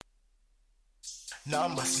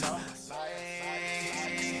numbers.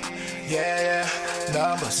 Yeah,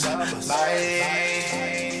 numbers.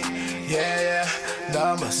 Yeah,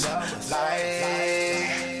 numbers.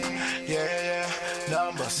 Yeah,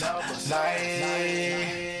 numbers.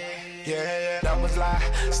 Yeah, numbers lie,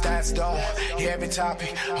 stats don't. Every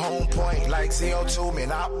topic, home point like CO2.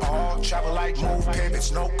 Man, I all travel like move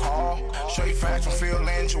pivots, no call. Straight facts from Phil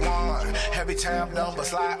and Juwan. Every time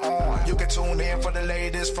numbers lie on. You can tune in for the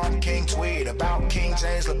latest from King Tweed about King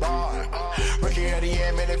James LeBron. Ricky at the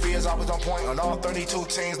end, man, it feels always on point. On all 32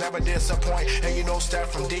 teams, never disappoint. And you know, step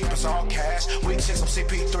from deep, it's all cash. Week 6 I'm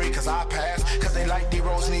CP3, cause I pass. Cause they like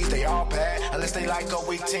D-Rose needs, they all bad. Unless they like a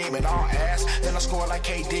weak team and all ass. Then I score like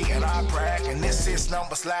KD and I brag. And this is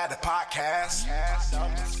Number Slide, the podcast.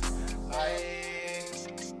 Numbers,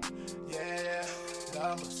 yeah,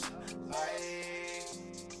 numbers,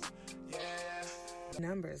 yeah.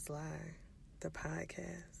 Numbers Lie, the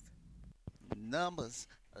podcast. Numbers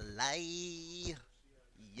lie.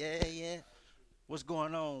 Yeah. What's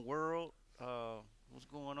going on, world? What's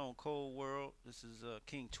going on, cold world? This is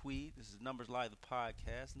King Tweed. This is Numbers Lie, the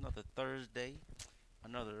podcast. Another Thursday.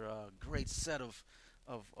 Another great set of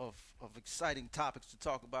exciting topics to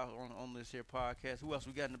talk about on this here podcast. Who else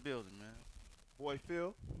we got in the building, man? Boy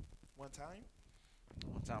Phil, one time.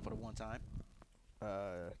 One time for the one time.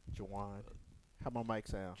 Jawan. How my mic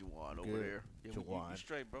sound? Juwan over Good. there. Yeah, Juwan. you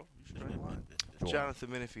straight, bro. You straight. Jonathan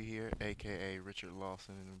Menifee here, a.k.a. Richard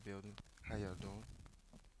Lawson in the building. How y'all doing?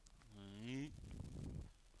 Alright.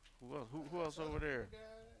 Who else? Who else over there?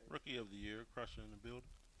 Rookie of the year, Crusher in the building,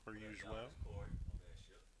 per usual.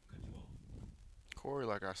 Corey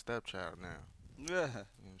like our stepchild now. Yeah. You know what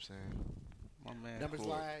I'm saying? My man. Numbers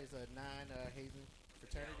Corey. Lie is a non-hazing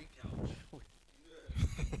fraternity.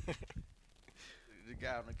 The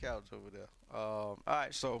guy on the couch over there. All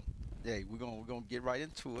right, so we're gonna get right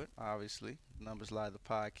into it. Obviously, Numbers Lie, the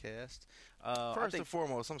podcast. First and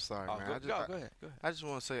foremost, I'm sorry, man. Go ahead. I just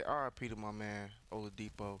want to say R.I.P. to my man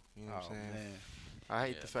Oladipo. You know what I'm saying? Man. I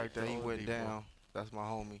hate the fact that he went Oladipo. down. That's my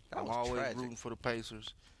homie. That I'm was always tragic. rooting for the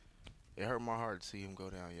Pacers. It hurt my heart to see him go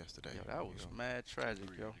down yesterday. Yo, that was mad tragic,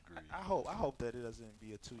 yo. I hope that it doesn't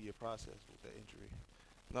be a 2-year process with the injury.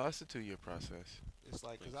 No, it's a 2-year process. It's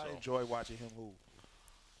like, because Think I so. enjoy watching him hoop.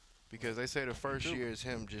 Because they say the first year is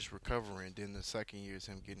him just recovering, then the second year is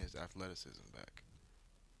him getting his athleticism back.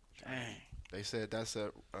 Dang. They said that's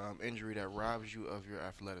a injury that robs you of your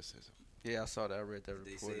athleticism. Yeah, I saw that. I read that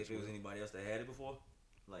They report. say as if it was well. anybody else that had it before,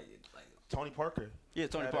 like Tony Parker. Yeah,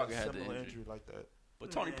 Tony had Parker a had the similar injury. like that. But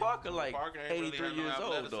Tony Parker, like, Parker ain't 83 really years had no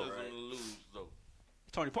old, though. athleticism Right. to lose, though.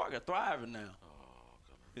 Tony Parker thriving now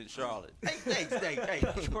Oh, in Charlotte. Hey,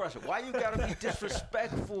 Crusher, why you gotta be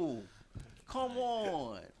disrespectful? Come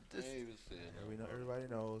on. Everybody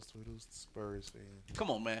knows who's the Spurs fan. Come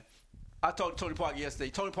on, man. I talked to Tony Parker yesterday.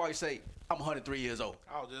 Tony Parker say, I'm 103 years old.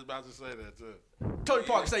 I was just about to say that, too. Tony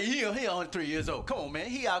Parker say, he 103 years old. Come on, man.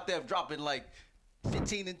 He out there dropping like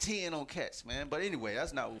 15 and 10 on cats, man. But anyway,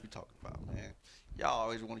 that's not what we talking about, man. Y'all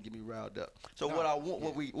always want to get me riled up. So what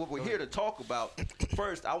we're here to talk about,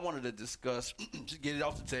 first I wanted to discuss, just get it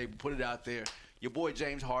off the table, put it out there. Your boy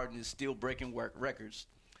James Harden is still breaking records.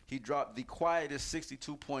 He dropped the quietest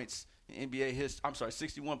 62 points in NBA history. I'm sorry,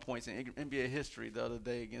 61 points in NBA history the other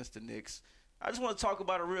day against the Knicks. I just want to talk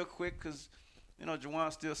about it real quick because, you know,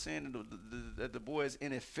 Juwan's still saying that the boy is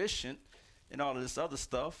inefficient and all of this other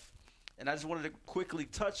stuff. And I just wanted to quickly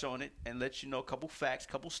touch on it and let you know a couple facts,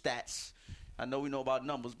 couple stats. I know we know about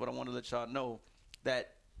numbers, but I want to let y'all know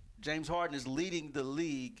that James Harden is leading the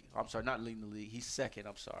league. I'm sorry, not leading the league. He's second,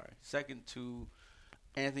 second to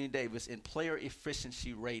Anthony Davis in player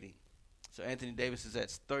efficiency rating. So Anthony Davis is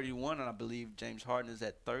at 31, and I believe James Harden is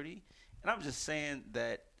at 30. And I'm just saying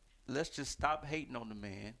that let's just stop hating on the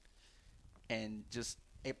man and just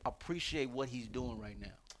appreciate what he's doing right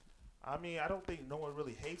now. I mean, I don't think no one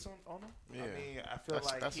really hates on him. Yeah. I mean, I feel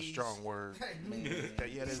like that's a he's strong word.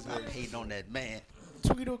 that's Stop hating on that man.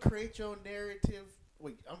 Tweedle, create your narrative.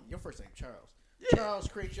 Wait, your first name, Charles. Yeah. Charles,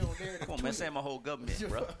 create your narrative. Come on, man, saying my whole government,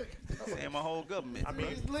 bro. Saying my whole government. I mean,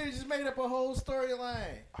 He's literally just made up a whole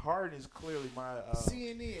storyline. Harden is clearly my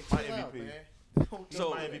CNN, my chill out, MVP. man. Don't So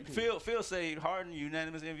my MVP. Phil say Harden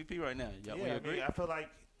unanimous MVP right now. Y'all yeah, I agree? mean, I feel like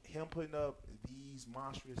him putting up these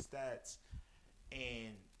monstrous stats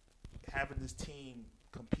and having this team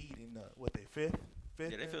compete in the fifth Yeah,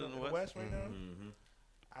 they feel in the West. right now. Mm-hmm.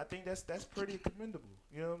 I think that's pretty commendable.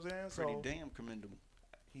 You know what I'm saying? Pretty So damn commendable.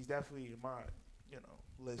 he's definitely in my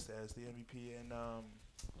list as the MVP. And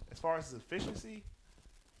as far as his efficiency,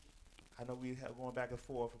 I know we have going back and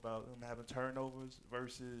forth about him having turnovers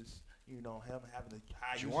versus you know, him having the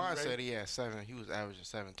high Juwan usage said rate. he had 7. He was averaging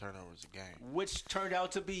 7 turnovers a game. Which turned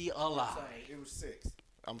out to be a lie. Sorry, it was 6.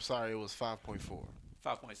 I'm sorry, it was 5.4.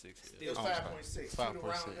 5.6. It was Oh, 5.6. 2 to round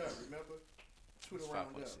 5.6. up, remember? 2 to round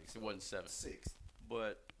up. 5.6. It wasn't 7. 6.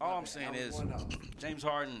 But all I'm saying is one up. James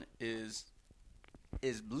Harden is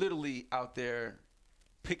literally out there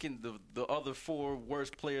picking the other 4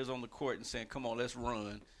 worst players on the court and saying, "Come on, let's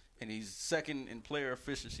run." And he's second in player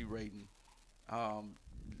efficiency rating,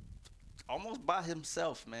 almost by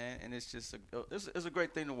himself, man. And it's just it's a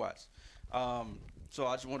great thing to watch. So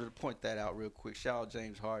I just wanted to point that out real quick. Shout out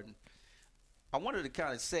James Harden. I wanted to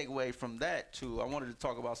kind of segue from that to I wanted to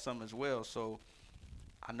talk about something as well. So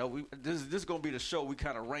I know this is going to be the show we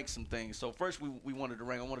kind of rank some things. So first we wanted to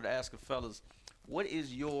rank. I wanted to ask the fellas, what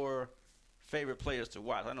is your favorite players to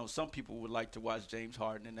watch? I know some people would like to watch James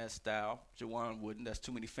Harden in that style. Juwan wouldn't. That's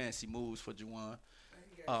too many fancy moves for Juwan.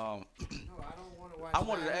 No, I don't want to watch. I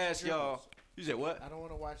wanted to 900 ask y'all. dribbles. You said what? I don't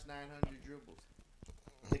want to watch 900 dribbles.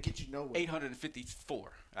 They get you nowhere.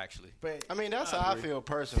 854 actually. But I mean, that's how I feel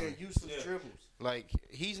personally. they're useless dribbles. Like,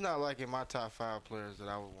 he's not like in my top 5 players that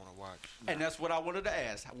I would want to watch. And that's what I wanted to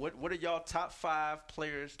ask. What are y'all top 5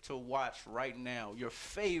 players to watch right now? Your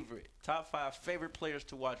favorite top 5 favorite players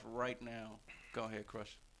to watch right now. Go ahead,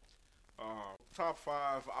 Crush. Top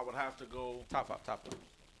 5, I would have to go Top 5.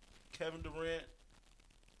 Kevin Durant,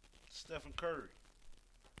 Stephen Curry.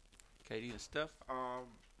 KD and Steph.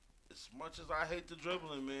 As much as I hate the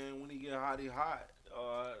dribbling, man, when he get hot, he hot.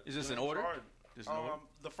 Is this in James order? Harden. This in order?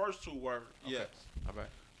 The first 2 were, yes. All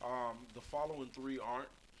right. The following 3 aren't.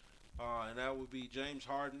 And that would be James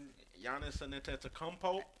Harden, Giannis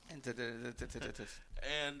Antetokounmpo, and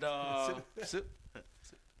Sip.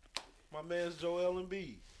 my man's Joel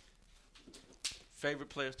Embiid. Favorite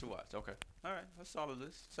players to watch. Okay. All right. That's solid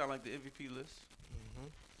list. Sound like the MVP list.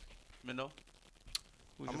 Minnow.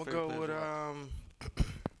 Who's I'm your gonna favorite go players with to watch?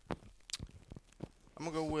 I'm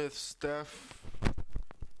gonna go with Steph,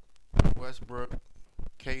 Westbrook,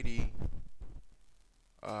 KD,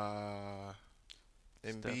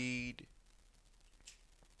 Embiid.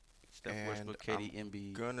 Steph, and Westbrook, KD,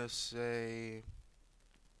 Embiid. Gonna say,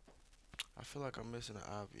 I feel like I'm missing an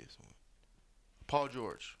obvious one. Paul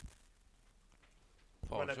George.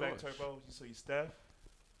 Paul Run that back, George. Turbo. So you Steph.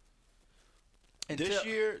 And This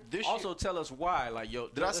year, also tell us why. Like, yo,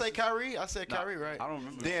 did I say Kyrie? I said Nah, Kyrie, right? I don't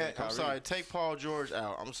remember. Then saying I'm Kyrie. sorry. Take Paul George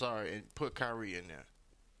out. I'm sorry, and put Kyrie in there.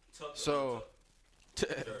 So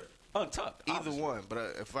Untucked. either obviously. one,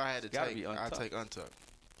 but if I had to Gotta take, be I'd untucked. take untucked.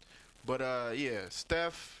 But yeah,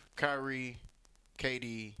 Steph, Kyrie,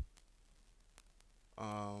 KD,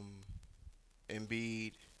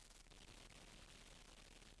 Embiid.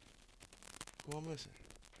 Who am I missing?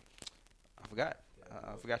 I forgot.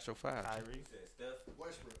 I forgot your 5. Kyrie.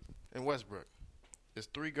 Westbrook. And Westbrook. It's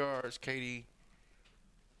 3 guards, KD,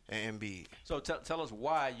 and Embiid. So tell us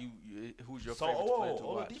why you who's your So, favorite player to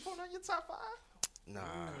watch. Oladipo not your top 5? Nah,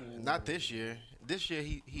 not this year. This year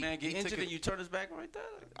he Man, get he injured took and you turn his back right there.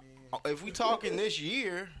 If we talking this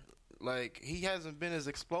year, like he hasn't been as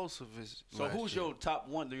explosive as. So last who's year. your top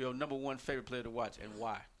 1, your number 1 favorite player to watch, and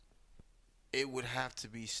why? It would have to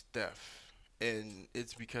be Steph, and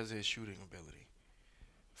it's because of his shooting ability.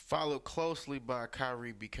 Followed closely by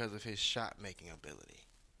Kyrie because of his shot making ability.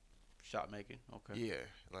 Shot making. Okay. Yeah,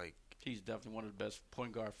 like He's definitely one of the best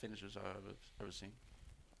point guard finishers I've ever seen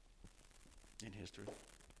in history.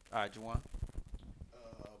 All right, Juwan.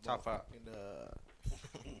 Top 5.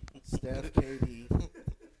 Steph, KD,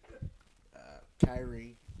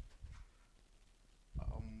 Kyrie,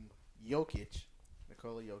 Jokic,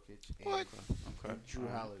 Nikola Jokic, and, What? Okay. and Drew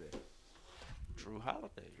Holiday. Drew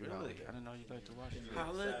Holiday. Really? Holiday. I didn't know you'd like to watch him.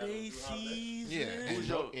 Holiday season. yeah, Who's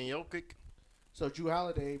your- and Jokic. So Drew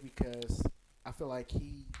Holiday, because I feel like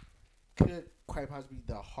he could quite possibly be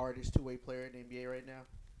the hardest two-way player in the NBA right now.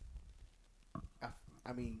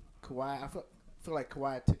 I mean, Kawhi. I feel like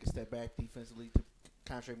Kawhi took a step back defensively to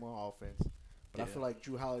concentrate more on offense, but I Yeah. feel like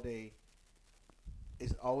Drew Holiday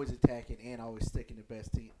is always attacking and always sticking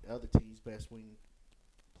the other team's best wing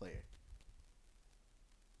player.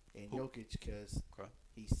 And Who? Jokic, because Okay.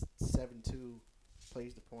 he's 7'2",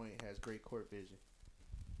 plays the point, has great court vision.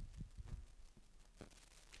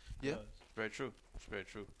 Yeah. Very true. It's very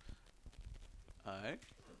true. All right.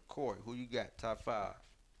 Corey, who you got? Top 5.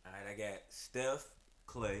 All right, I got Steph,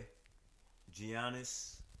 Clay,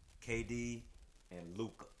 Giannis, KD, and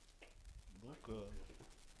Luka.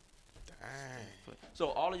 Dang. So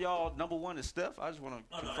all of y'all number 1 is Steph? I just want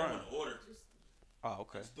to No, I confirm. don't want to order. Oh,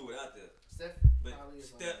 okay. Just threw it out there. Steph But probably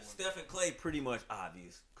is number one. Steph and Clay pretty much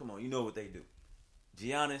obvious. Come on, you know what they do.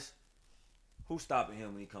 Giannis, who's stopping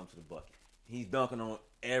him when he comes to the bucket? He's dunking on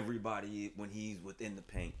everybody when he's within the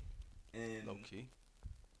paint. And Low key.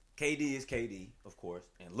 KD is KD, of course.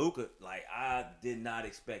 And Luka, like, I did not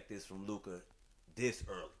expect this from Luka this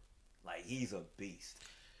early. Like, he's a beast.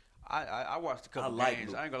 I watched a couple I like games.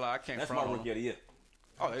 Luka. I ain't gonna lie, I can't That's front my on rookie of the year.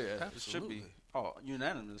 Oh yeah, it should Absolutely. be. Oh,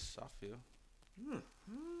 unanimous. I feel.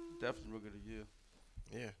 Definitely rookie of the year.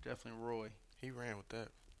 Yeah, Definitely Roy. he ran with that.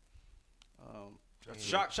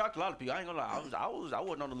 Shocked a lot of people. I ain't gonna lie. I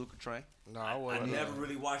wasn't on the Luka train. No, I I wasn't. never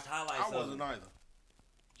really watched highlights I of wasn't him. either.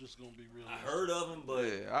 Just gonna be real. I heard of him, but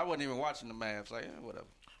Yeah, I wasn't even watching the Mavs. Like, whatever.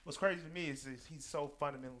 What's crazy to me is he's so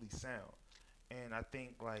fundamentally sound, and I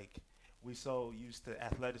think like we so used to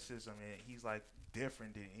athleticism, and he's like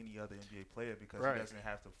different than any other NBA player because Right. he doesn't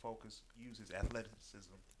have to use his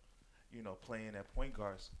athleticism, playing that point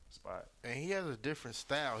guard spot. And he has a different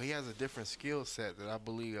style. He has a different skill set that I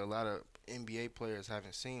believe a lot of NBA players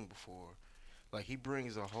haven't seen before. Like, he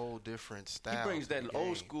brings a whole different style. He brings to the that old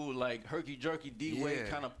game. school like herky jerky D Wade Yeah.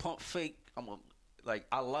 kind of pump fake.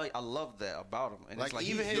 I love that about him. And Like, it's like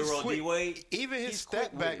even he's his Euro quick- D-Wade. Even his he's quick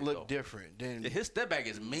step with back it, looked though. different than his step back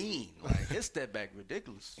is mean. Like his step back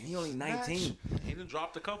ridiculous. he only 19. He done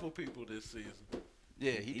dropped a couple people this season.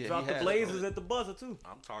 Yeah, He did. dropped He the had Blazers at the buzzer, too.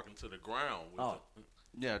 I'm talking to the ground with, Oh.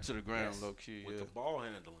 Yeah, to the ground, Yes. low key. with Yeah. the ball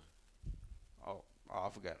handling. Oh, I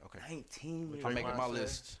forgot. Okay, 19. I'm making my Draymond said.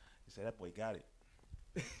 list. He said that boy got it.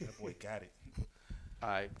 That boy got it. All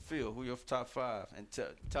right, Phil, who your top five, and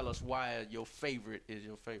tell us why your favorite is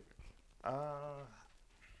your favorite.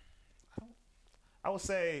 I would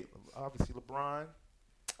say obviously LeBron,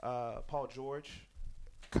 Paul George,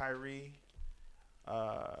 Kyrie,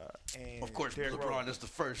 and Of course, Derrick LeBron Rose. is the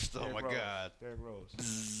first. Oh Derrick my Rose. God. Derrick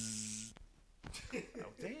Rose. Oh,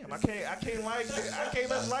 damn, I can't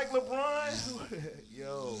not like LeBron.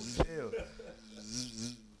 Yo, chill.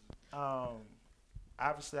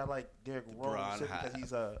 Obviously I like Derrick Rose LeBron simply high. because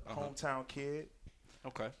he's a hometown kid.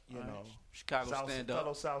 Okay. You All right. know, Chicago stand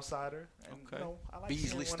fellow up. South Sider. And, Okay. I like Beasley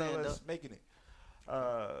seeing one stand of us up. making it.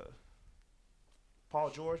 Paul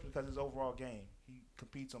George because his overall game, he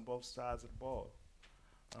competes on both sides of the ball.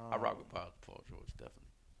 I rock with Paul George, definitely.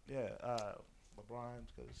 Yeah, LeBron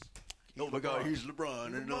because Oh my God, he's LeBron,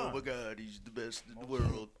 He's and oh LeBron. my God, he's the best in the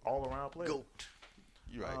world. all around player. Goat.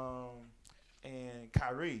 You're right. And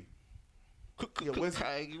Kyrie, he a wizard.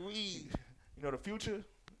 Kyrie. You know the future?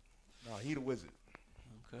 No, he the wizard.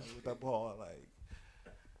 Okay. With that ball, like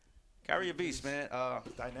Kyrie a beast, man.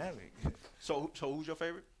 dynamic. So who's your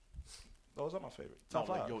favorite? Those are my favorite. No, Top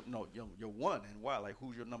like five. your one, and why? Like,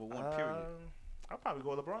 who's your number one? Period. I'll probably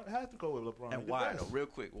go with LeBron. I have to go with LeBron. And He the why? best. Though, real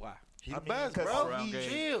quick, why? He I the mean, best, because bro. all-around He game.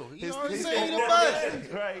 chill. He His- already his said he the overall best.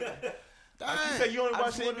 game, right? Like you Dang. said, you only I watch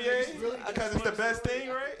just the wanted NBA to- because it's the best thing,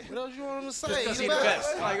 right? What else you want him to say? Because He he's the the best.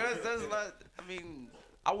 best. Like that's like, I mean,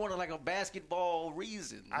 I wanted like a basketball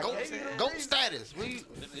reason. I You know what I'm gave you saying? the Goat status.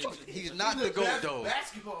 He's not the GOAT though.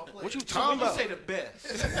 Basketball player. What you When talking you about? say the best,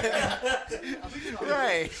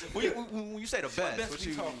 Right. when you say the best, what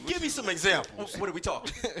you, Give me some examples. what are we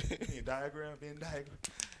talking? Venn diagram.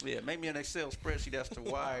 Yeah, make me an Excel spreadsheet as to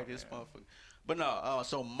why this motherfucker. But no,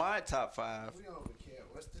 so my top five. We don't even care.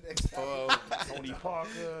 What's the next topic? Tony Parker.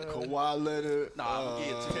 Kawhi Leonard. Nah, I'm gonna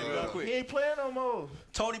get to it real He quick. ain't playing no more.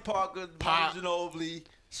 Tony Parker, Pop. Ginobili,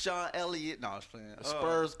 Sean Elliott. No, I was playing.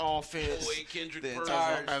 Spurs offense. Boy, Kendrick The Perkins.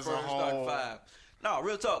 entire as a Spurs starting whole. five. No,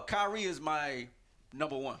 real talk. Kyrie is my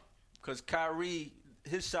number one because Kyrie,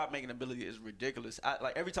 his shot making ability is ridiculous.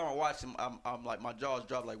 Like every time I watch him, I'm like my jaws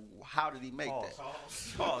drop. Like, how did he make that?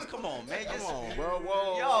 Pause. Come on, man. Come Just- on, bro.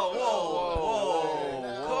 Whoa. Yo,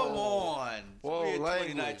 whoa. Come on. Whoa, We're in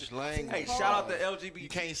language, 2019. language. Hey, shout out to LGBT. You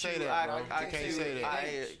can't say that, bro. You can't say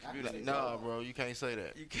that. Community. Nah, bro. You can't say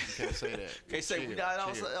that. You You can't say that. Can't say we Chill,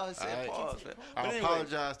 got. chill. I said Alright. pause, man. I But anyway,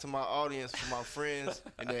 apologize to my audience for my friends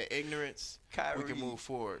and their ignorance. Kyrie. We can move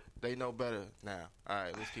forward. They know better now. All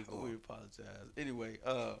right, let's keep We going. apologize. Anyway,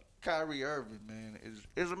 Kyrie Irving, man,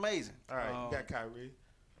 is amazing. All right, you got Kyrie.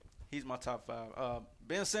 He's my top five.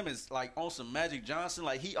 Ben Simmons, like on some Magic Johnson,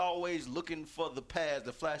 like he always looking for the pass,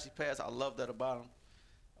 the flashy pass. I love that about him.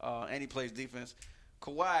 And he plays defense.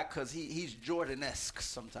 Kawhi, cause he's Jordan-esque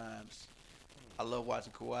sometimes. I love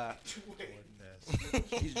watching Kawhi.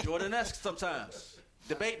 He's Jordan-esque sometimes.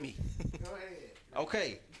 Debate me. Go ahead.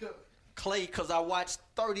 Okay. Clay, because I watched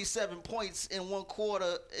 37 points in one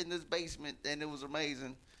quarter in this basement, and it was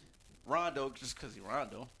amazing. Rondo, just because he's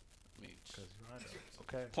Rondo. I mean,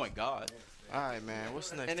 Okay. point guard. All right, man. What's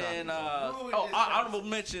the next And then, topic? honorable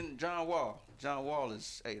mention, John Wall. John Wall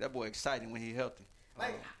is, hey, that boy exciting when he's healthy.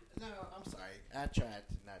 Like, no, I'm sorry. I tried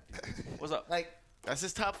to not do this. What's up? Like, That's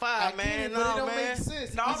his top I five, get man. it, but it don't man. make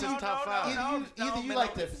sense. No, That's Either his top five. Either you man,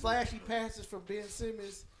 like no. the flashy passes from Ben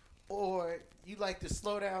Simmons, or you like the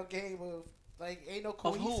slow down game of like ain't no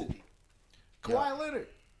Of who? cohesivity. Kawhi Leonard.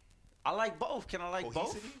 I like both. Can I like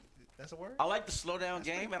both? Cohesivity? That's a word? I like the slow down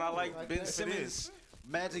game, and I like Like Ben that. Simmons,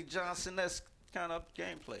 Magic Johnson. That's kind of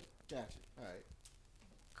gameplay. Gotcha. All right.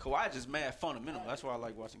 Kawhi just mad fundamental. That's why I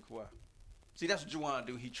like watching Kawhi. See, that's what Juwan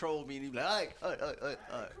do. He trolled me and he be like, all right. Cool,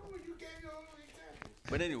 you gave your own example.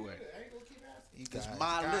 But anyway, I ain't gonna keep asking. You It's guys,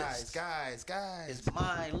 my guys, list. Guys. it's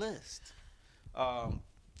my list. All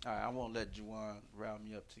right, I won't let Juwan round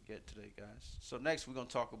me up to get today, guys. So next we're gonna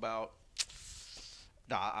talk about.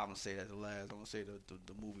 Nah, I'm gonna say that the last. I'm gonna say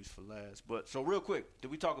the movies for last. But so real quick,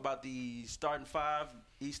 did we talk about the starting five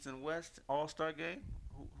East and West All-Star game?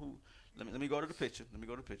 Who? Let me go to the picture.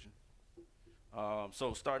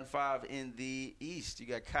 So starting five in the East, you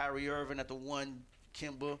got Kyrie Irving at the 1,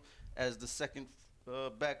 Kimba as the second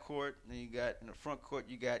backcourt. Then you got in the front court,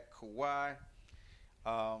 you got Kawhi,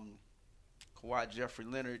 Jeffrey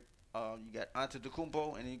Leonard. You got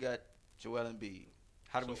Antetokounmpo, and you got Joel Embiid.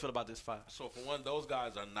 How do we feel about this five? So for one, those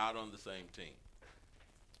guys are not on the same team.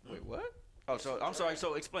 Wait, what? Oh, so I'm sorry.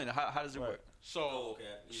 So explain it. How does it work? So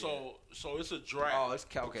okay. so it's a draft. Oh, it's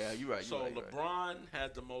okay. You're right. So You're right. LeBron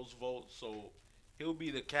had the most votes, so he'll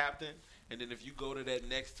be the captain. And then if you go to that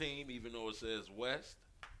next team, even though it says West,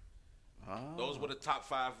 those were the top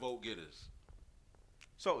 5 vote getters.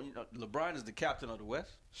 So LeBron is the captain of the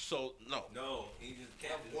West. So no, he's just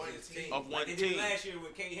captain one of his team. team. Of one like they did team. last year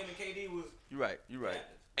when him and KD was You're right. captains.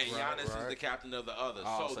 and Giannis is right. the captain of the others.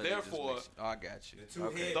 Oh, so they just therefore, mix- I got you. The two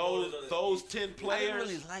Okay. head those coaches of the those East. 10 players,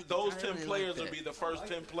 really like it. those I 10 really players like will be that. the first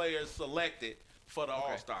 10 players selected for the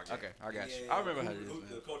Okay. All-Star game. Okay, I got you. Yeah, I remember how it who is,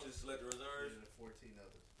 the man. coaches select the reserves, There's 14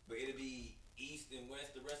 others. but it'll be East and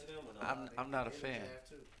West, the rest of them, or no? I'm not a fan.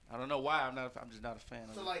 I don't know why. I'm just not a fan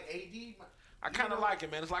of So it. like AD, I kind of like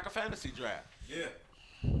it, man. It's like a fantasy draft. Yeah.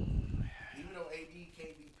 even though AD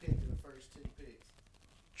can't be picked in the first 10 picks,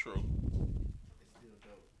 True. it's still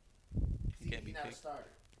dope. He can't be He's not a picked.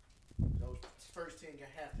 starter. Those first 10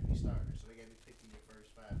 have to be starters, so they got to be picked in your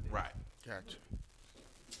first 5 picks. Right. Gotcha.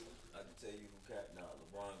 I can tell you who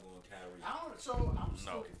LeBron going Kyrie. I'm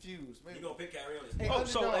still No. confused. He Man. gonna pick Kyrie on his Hey, team. Oh,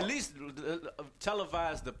 so underdog. at least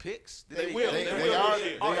televise the picks. They will. They They will are. this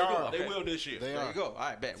year. They are. They will this year. They There are. you go. All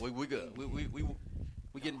right, bet. We good.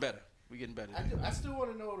 We getting better. We getting better. I still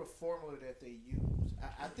want to know the formula that they use.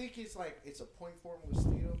 I think it's like it's a point formula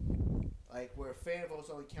still, like where fan votes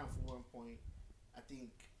only count for 1 point. I think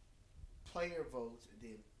player votes and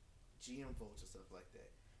then GM votes and stuff like that.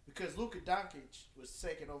 Because Luka Doncic was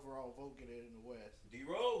second overall vote getter in the West. D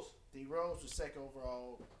Rose. D Rose was second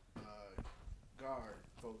overall guard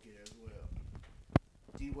vote getter as well.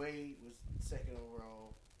 D Wade was second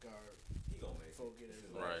overall guard He gonna make vote it. getter as This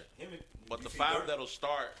is well. Right. Him and, But you the see 5 Dirk? that'll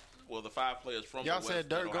start, well, the 5 players from Y'all the said West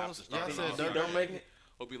Dirk that'll have goes- to start y'all this said season Dirk don't make it?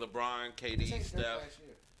 will be LeBron, This KD, ain't Dirk Steph, last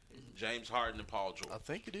year. James Harden, and Paul George. I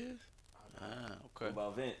think it is. Ah, What okay.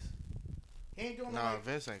 about Vince? He ain't doing Nah, like,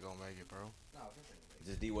 Vince ain't gonna make it, bro. no, Vince ain't gonna make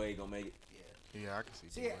Just D Wade gonna make it. it. Yeah. Yeah, I can see.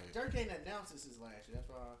 See, D-Wade. Dirk ain't announced this last year. That's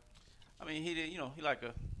why. I mean, he did. He like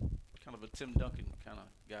a kind of a Tim Duncan kind of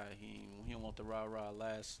guy. He don't want the rah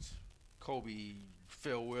last Kobe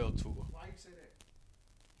farewell tour. Why you say that?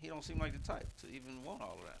 He don't seem like the type to even want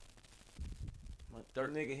all of that.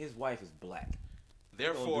 That nigga, his wife is black.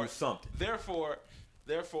 Therefore, do something.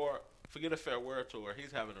 Therefore, forget a farewell tour.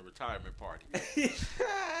 He's having a retirement party.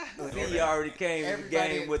 He already came in the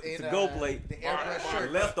game with the to-go plate. The airbrush Mark-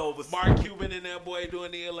 shirt. Leftovers. Mark Cuban and that boy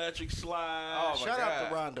doing the electric slide. Oh, my Shout out God.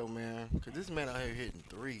 to Rondo, man, because this man out here hitting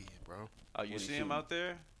threes, bro. Oh, you What he see him shooting? out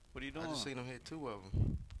there? What are you doing? I just seen him hit 2 of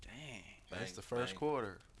them. Dang. That's Bang, the first bang.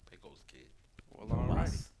 quarter. There goes the kid. Well,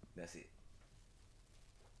 alrighty. That's it.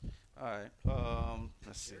 All right.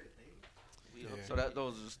 Let's see. Yeah. So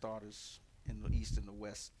those are the starters in the East and the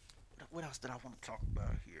West. What else did I want to talk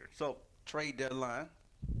about here? So trade deadline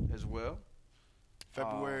as well.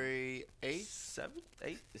 February 8th? 7th,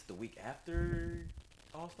 8th. It's the week after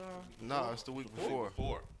All-Star? No, it's the week before.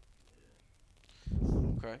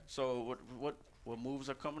 Okay. So what moves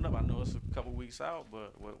are coming up? I know it's a couple weeks out,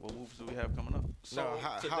 but what moves do we have coming up? So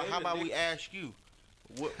No, today how the about we Knicks- ask you,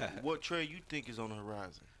 what trade you think is on the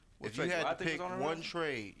horizon? What If you trade do I had to think is pick on the one horizon?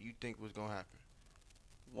 trade you think was gonna happen,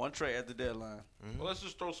 One trade at the deadline. Well, let's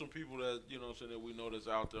just throw some people that that we know that's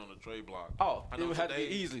out there on the trade block. Oh, I it know would have to be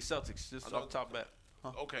today- easily Celtics, just I know- off top bat.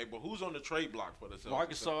 Okay, but who's on the trade block for the Celtics?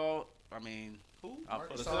 Marcus Gasol. I mean, Who?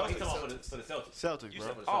 for the Gasol. He's Celtics. talking about for the Celtics. Celtics, You bro.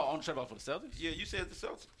 said- Oh, on the trade block for the Celtics. Yeah, you said the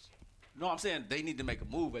Celtics. No, I'm saying they need to make a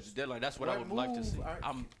move at the deadline. That's what I What would like to move see. are-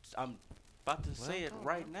 I'm About to say it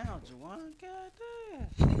right now, Juwan. God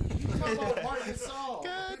damn. You talking about Marc Gasol?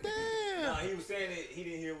 God damn. Nah, he was saying it. He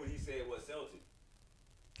didn't hear what he said. What Celtic?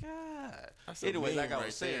 God. That's Anyway, a like I meme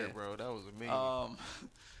was right there, saying, bro. That was a meme.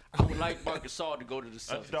 I would like Marc Gasol to go to the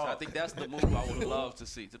Celtics. I think that's the move I would love to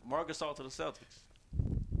see. Marc Gasol to the Celtics.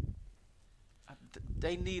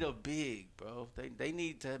 They need a big, bro. They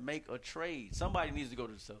need to make a trade. Somebody needs to go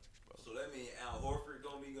to the Celtics, bro. So that means Al Horford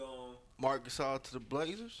gonna be gone. Marc Gasol to the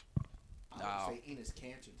Blazers. I would say Enes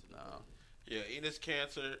Kanter to the Blazers. Yeah, Enes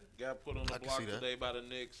Cancer got put on the I can block see that. today by the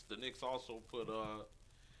Knicks. The Knicks also put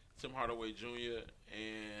Tim Hardaway Jr.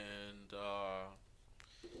 and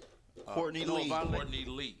Courtney Lee. Courtney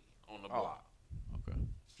Lee on the block. Okay.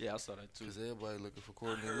 Yeah, I saw that too. Because everybody looking for I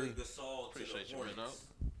Courtney Lee. heard Gasol to Appreciate the you, man. Hornets.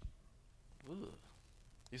 Ugh.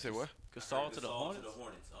 You say what? Gasol to the Gasol Hornets. To the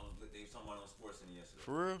Hornets. They was talking about on SportsCenter yesterday.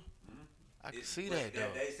 For real? Mhm. I can It- see but that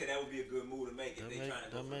though. They said that would be a good move to make if That they make- trying to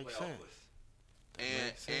go that for the makes playoff sense. push.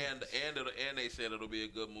 And they said it'll be a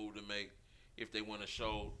good move to make if they want to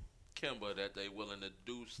show Kimba that they willing to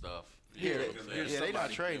do stuff. You know what I'm saying? Yeah, they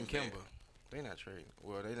not somebody trading in there. Kimba. They not trading.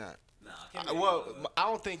 Well, they not. Nah, I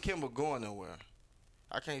don't think Kimba going nowhere.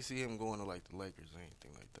 I can't see him going to like the Lakers or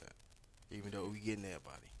anything like that. Even though we getting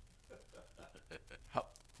everybody.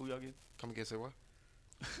 Who y'all getting? Come again, say what?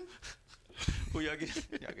 Who y'all getting?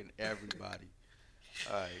 Y'all getting everybody.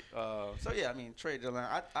 All right. So yeah, I mean, trade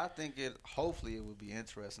deadline. I think hopefully it will be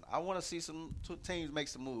interesting. I want to see some teams make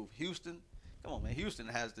some move. Houston, come on, man. Houston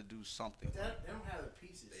has to do something. They don't have the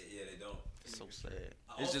pieces. Yeah, they don't. It's so sad.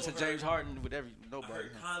 I It's just a also James heard- Harden with I nobody.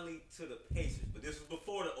 heard Conley to the Pacers, but this was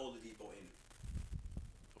before the Oladipo ended.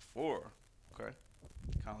 Before, okay.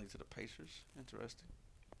 Conley to the Pacers. Interesting.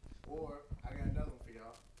 Or I got another one for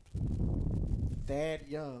y'all. Thad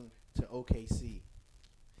Young to OKC.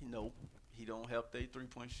 No, he don't help their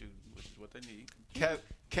 3-point shooting, which is what they need.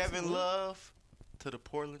 Kevin Love to the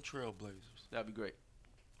Portland Trail Blazers. That'd be great.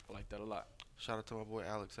 I like that a lot. Shout out to my boy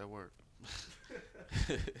Alex at work.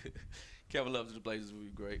 Kevin Love to the Blazers would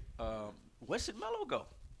be great. Where should Melo go?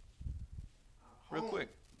 Real quick.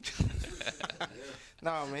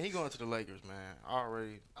 Nah, man, he going to the Lakers, man.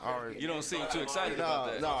 Already. You don't seem too excited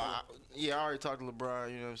about that. I already talked to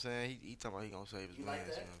LeBron. You know what I'm saying? He talking about he gonna save his You man. like You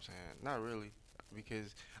know that? what I'm saying? Not really,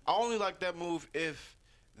 because I only like that move if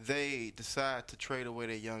they decide to trade away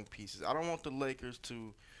their young pieces. I don't want the Lakers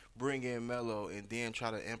to bring in Melo and then try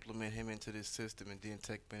to implement him into this system and then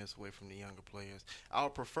take minutes away from the younger players. I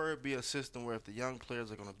would prefer it be a system where if the young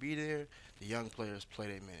players are gonna be there, the young players play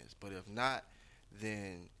their minutes. But if not,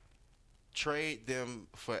 then trade them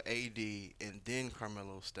for AD and then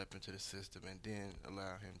Carmelo step into the system and then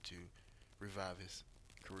allow him to revive his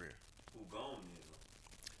career. Who gone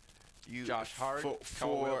then? Josh Hart, for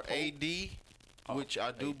Caldwell Pope. AD, which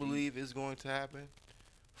I do AD. believe is going to happen.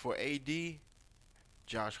 For AD,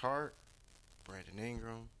 Josh Hart, Brandon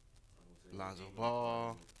Ingram, Lonzo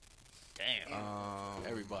Ball, Damn.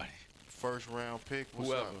 Everybody. first round pick. What's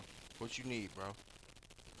Whoever. up? What you need, bro?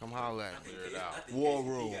 Come holler at me. Clear it out. I think War KCP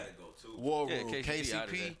Room. gotta go too. War Yeah, Room. KCP out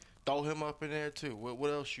of there. KCP, throw him up in there too. What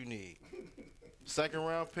else you need? Second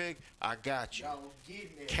round pick, I got you. Y'all getting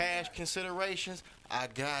there. Cash considerations, I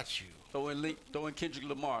got you. Throw in Kendrick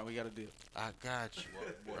Lamar. We got a deal. I got you.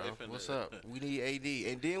 Boy, bro. they finna- What's up? We need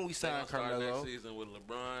AD, and then we They sign gonna start Carmelo. next season with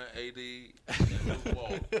LeBron, AD, and Luke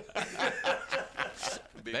Wall.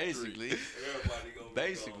 Big Basically. three. Everybody gonna be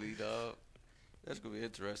Basically, dog. That's gonna be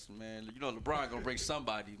interesting, man. You know, LeBron gonna bring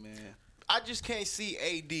somebody, man. I just can't see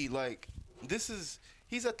AD like this is.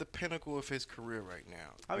 He's at the pinnacle of his career right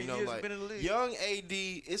now. How many years he been in the league? Young AD,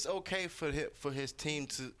 it's okay for his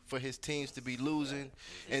teams to be losing,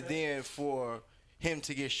 and then for him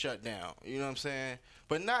to get shut down. You know what I'm saying?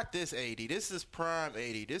 But not this AD. This is prime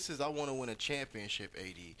AD. This is I want to win a championship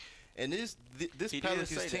AD. And this He did say Pelicans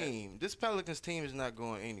that. team is not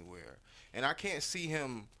going anywhere. And I can't see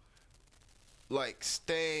him like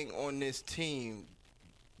staying on this team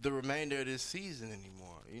the remainder of this season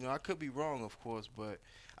anymore. You know, I could be wrong, of course, but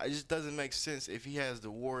it just doesn't make sense if he has the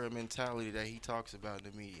warrior mentality that he talks about in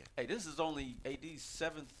the media. Hey, this is only AD's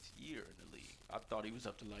 7th year in the league. I thought he was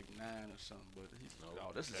up to like 9 or something, but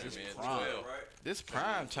this is his Came in prime. 12. right? This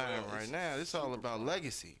prime time right now, it's all about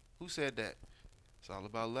legacy. Who said that? It's all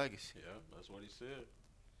about legacy. Yeah, that's what he said.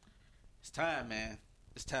 It's time, man.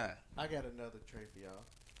 It's time. I got another trade for y'all.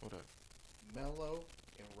 What up? Melo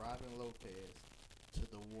and Robin Lopez to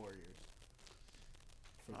the Warriors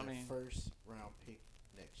for I the mean- first round pick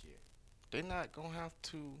next year. They're not gonna have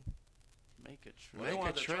to Make a trade. Well, they make a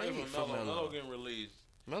wanted to trade trade for for Melo. Melo. Melo getting released.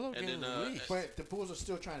 Melo And getting then, released. But the Bulls are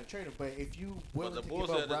still trying to trade him. But if you But willing the to Bulls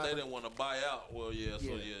give said up that they Robin, didn't want to buy out. Well,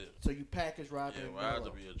 so you package Robin it and would have Melo.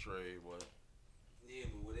 to be a trade, but Yeah,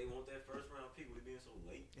 but would they want that first round pick with it being so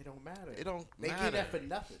late? It don't matter. It don't They matter. get that for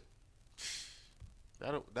nothing.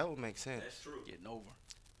 That would make sense. That's true. Getting over.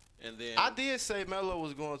 and then I did say Melo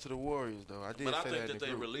was going to the Warriors, though. I did but I say think that that in the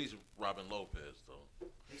they group. released Robin Lopez though.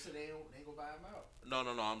 They said they ain't gonna buy him out.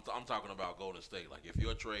 No. I'm talking about Golden State. Like if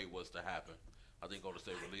your trade was to happen, I think Golden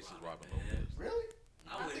State releases Robin Lopez. Really?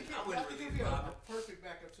 I wouldn't I release think he'd be a Robin. perfect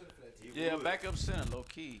backup center for that team. Yeah, backup center, low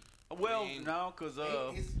key. Well, mean, no, because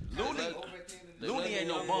Is Looney, Kyrie over at the end of the Looney day? ain't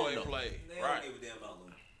no Young bum, boy though. play. They Right. don't give a damn about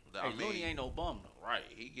Looney. I hey, mean, Looney ain't no bum though. right.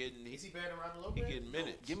 He getting Is he better than Robin Lopez? he getting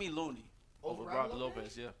minutes. Give me Looney over Over Robert Robert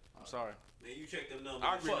Lopez. Yeah, I'm sorry. Man, you check them numbers.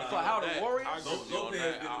 I agree For- with for you how on the that. Warriors? I agree with you on Lopez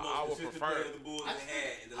that. been the most I would consistent prefer. player the Bulls have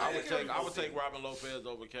had in the I last would take couple seasons. Robin Lopez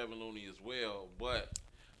over Kevin Looney as well. But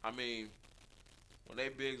I mean, when they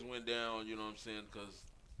bigs went down, you know what I'm saying? Because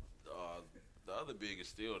the other big is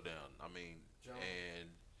still down. I mean, Jones. and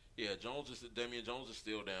yeah, Damian Jones is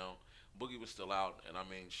still down. Boogie was still out, and I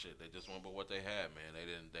mean, shit, they just went by what they had, man. They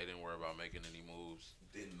didn't worry about making any moves.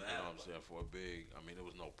 Didn't You know matter. what I'm saying, for a big. I mean, there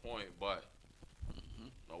was no point, but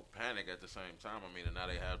no panic at the same time. I mean, and now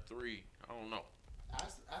they have three. I don't know.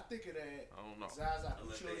 I think of that. I don't know. Zaza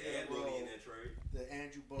Unless Pachulia they add role, Looney in that trade. the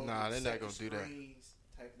Andrew Bogut. Nah, they're not gonna second do that. screens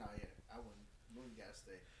Type. Nah, yeah, I wouldn't. Looney gotta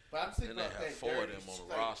stay. But I'm thinking Then they about have that. four of dirty, them on the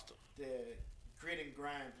like, roster. The grit and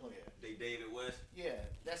grind player. They David West. Yeah,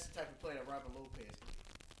 that's the type of player that Robin Lopez. Is.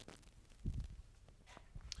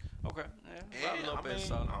 Okay, yeah, And, Robert I Lopez mean,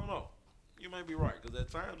 solid. I don't know. You may be right because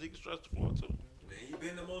at times he can stretch the floor too. Man, he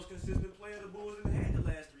been the most consistent player the Bulls have had the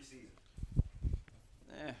last 3 seasons.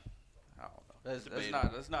 I don't know. That's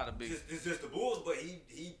Debatable. not a big. It's just the Bulls, but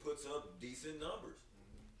he puts up decent numbers.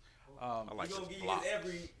 I like He gonna his give blocks. you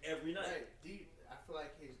every night. Right. I feel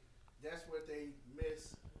like that's what they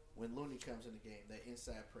miss when Looney comes in the game. That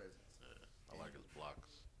inside presence. I like his blocks.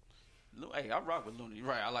 Hey, I rock with Looney.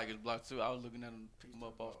 Right, I like his block too. I was looking at him pick him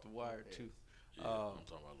up off the wire too. Yeah, I'm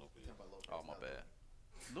talking about Lopez. Talking about Lopez, Oh my not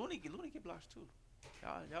bad. Looney get blocks too.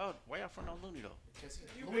 Y'all, why y'all front on Looney though? Because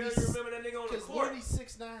You barely remember that nigga on the court. Looney's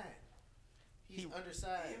 6'9". He's He-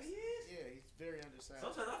 undersized. Yeah, he is. Yeah, he's very undersized.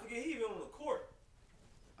 Sometimes I forget he even on the court.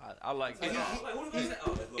 I like Like, that. like, who the fuck is that?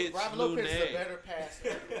 Oh, that's It's Robin Lopez is a Looney. better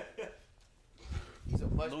passer. He's a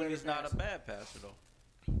much Looney's better not a passer. bad passer though.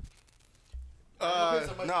 Lopez is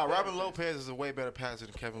a much No, better Robin passer. Lopez is a way better passer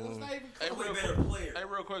than Kevin It's Looney. not even Hey, close. Way real better quick, player. hey,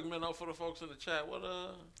 real quick, man, for the folks in the chat, what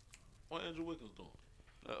Andrew Wiggins doing?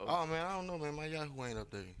 Uh-oh. Oh man, I don't know, man. My Yahoo ain't up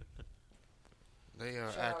there. They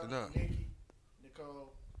are Shout acting out up. Nikki,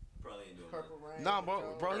 Nicole, Probably ain't doing Purple Rain. Nah,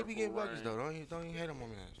 Nicole. bro, he be getting Purple buckets Rain. though. Don't even hate him on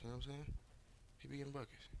that. You know what I'm saying? He be getting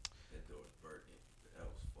buckets. that Doris Burke. That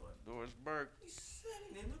was fun. Doris Burke. He's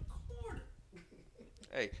sitting in the corner.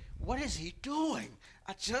 Hey, what is he doing?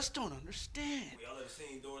 I just don't understand. Y'all ever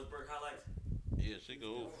seen Doris Burke highlights? Yeah, she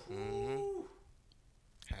go. Mm-hmm. Ooh.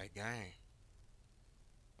 Had game.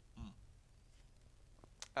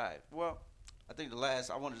 All right. Well, I think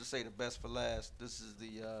I wanted to say the best for last. This is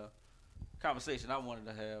the conversation I wanted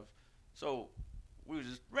to have. So we were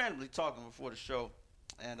just randomly talking before the show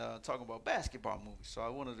and talking about basketball movies. So I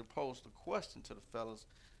wanted to pose the question to the fellas.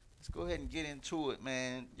 Let's go ahead and get into it,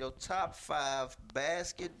 man. Your top 5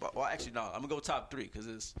 basketball. Well, actually, no. I'm gonna go top 3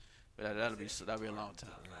 because that'll be a long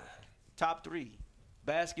time. Top 3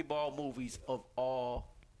 basketball movies of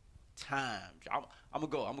all time. I'm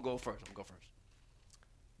gonna go first.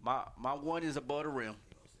 My one is above the rim.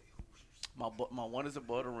 My one is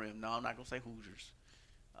above the rim. No, I'm not gonna say Hoosiers.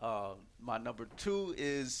 My number 2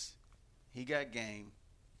 is He Got Game,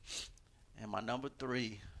 and my number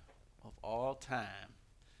 3 of all time.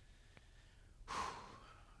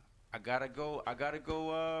 I gotta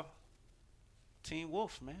go. Teen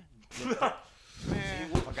Wolf, man. Teen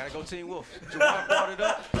Wolf. I gotta go Teen Wolf. Juwan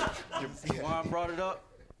brought it up.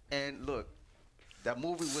 And look, that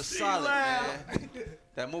movie was solid, man.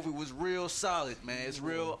 That movie was real solid, man. It's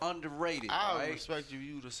real underrated, I would right? respect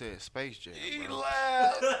you to say Space Jam. He Bro.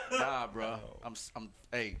 laughed. Nah, bro.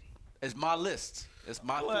 Hey, it's my list. It's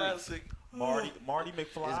my 3. Classic. Marty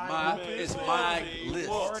McFly. It's my list.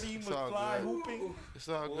 Marty It's all McFly good. hooping. It's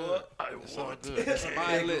all good. It's all good. It's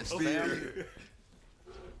my list, man.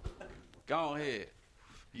 Go ahead.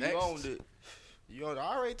 You Next. owned it. You owned it.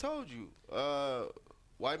 I already told you.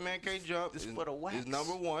 White Man Can't Jump This is, for the wax. is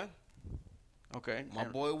number 1. Okay. My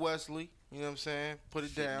boy Wesley, you know what I'm saying? Put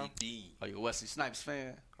it down. Are you a Wesley Snipes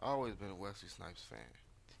fan? Always been a Wesley Snipes fan.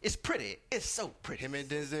 It's pretty. It's so pretty. Him and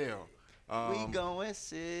Denzel. We going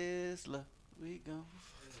Sizzler. We going.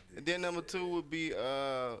 And then number 2 would be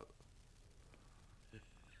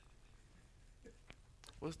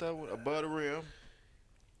What's that one? Above the Rim.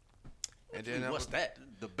 And then What's number, that?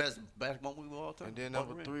 The best basketball movie of all time? and then Above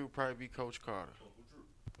number the Rim? 3 would probably be Coach Carter.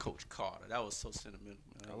 Coach Carter. That was so sentimental.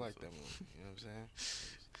 Man. I like that movie. You know what I'm saying?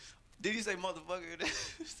 Did he say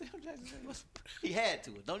motherfucker? Samuel Jackson said motherfucker. He had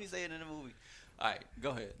to. Don't he say it in the movie? All right,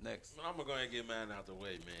 go ahead. Next. I'm gonna go ahead and get mine out the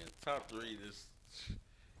way, man. Top 3.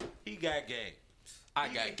 He got game. I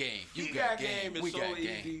got game. You He got game. It's We so got easy.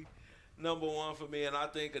 game. Number 1 for me, and I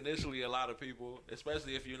think initially a lot of people,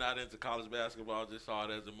 especially if you're not into college basketball, just saw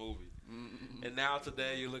it as a movie. And now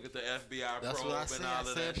today you look at the FBI That's probe what I and said. all I of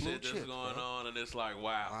said that blue shit that's chip, going bro. on, and it's like,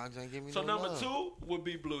 wow. Why didn't give me So no number love? 2 would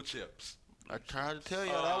be Blue Chips. I tried to tell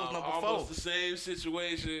you that was number 4. Almost the same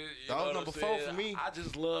situation. You That know was what number I'm 4 saying? for me. I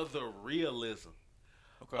just love the realism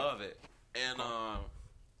Okay. of it. And I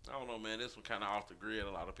don't know, man. This one kind of off the grid.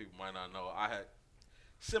 A lot of people might not know. I had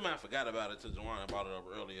forgot about it till Juwan brought it up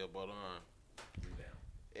earlier, but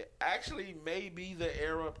it actually may be the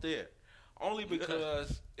air up there, only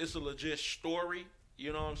because it's a legit story.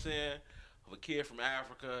 You know what I'm saying? Of a kid from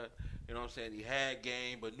Africa. You know what I'm saying? He had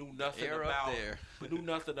game, but knew nothing Air up about there. but knew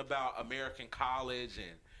nothing about American college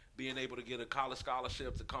and being able to get a college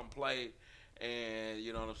scholarship to come play. And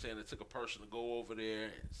you know what I'm saying? It took a person to go over there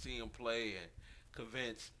and see him play and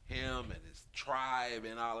convince him and his tribe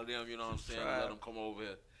and all of them. You know what I'm saying? And let them come over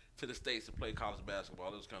here to the States to play college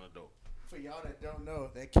basketball. It was kind of dope. For y'all that don't know,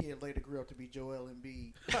 that kid later grew up to be Joel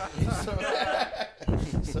Embiid.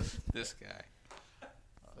 so This guy.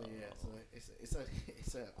 yeah, so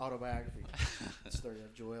it's an autobiography story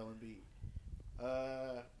of Joel Embiid.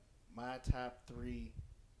 My top 3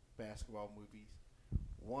 basketball movies.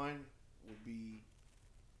 1 would be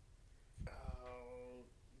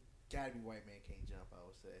gotta be White Man Can't Jump. I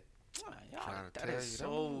would say. Y'all, Trying to that tell is you, that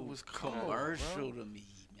movie so was cold, commercial bro. to me,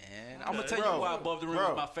 man. I'm gonna tell Bro, you why Above the Rim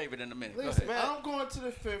bro. is my favorite in a minute. Go Listen, ahead. I'm going to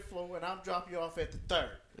the 5th floor and I'm dropping you off at the 3rd.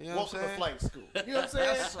 You know what Welcome I'm to saying? flight school. You know what I'm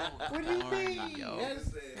saying? That's so What do you corny, mean? yo. That's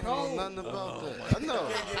There's cold. nothing about that. I know.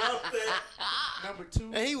 Number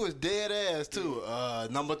 2. And he was dead ass too.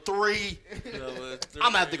 Number 3. I'm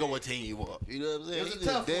gonna have to go with Teen Wolf. You know what I'm It saying? was He a just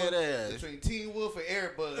tough dead one ass. between Teen Wolf and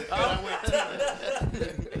Airbud. And I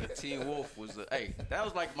went Teen Wolf was that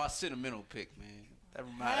was like my sentimental pick, man.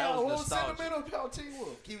 That What was was nostalgic. sentimental about Teen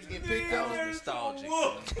Wolf? He was getting picked That on was nostalgic.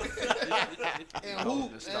 and That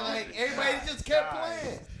hoop, was and like nostalgic. everybody just kept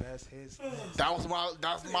playing. That's his.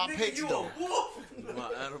 That's my picks though. My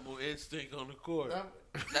animal instinct on the court.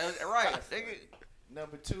 That's right. Nigga.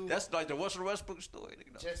 Number 2. That's like the Russell Westbrook story.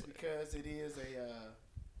 Nigga. just because it is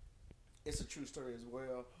it's a true story as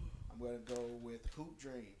well. I'm gonna go with Hoop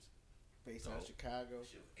Dreams, based out of Chicago.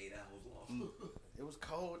 8 hours long. It was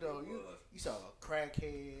cold though. It You was. you saw a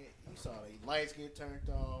crackhead. You saw the lights get turned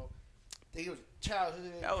off. It was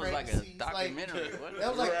childhood. That was like a pregnancies, documentary. Like, that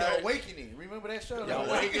was like The Awakening. Remember that show? The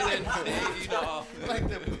Awakening. You know. Like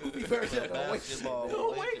the movie version of The Basketball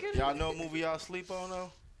Awakening. Awakening. Y'all know a movie y'all sleep on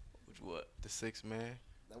though? Which what? The 6th Man.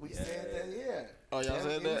 We said that, yeah. Oh, y'all Yeah,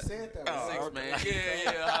 said we that? said that. Oh, We Six said man.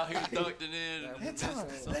 that. Yeah. How he dunked it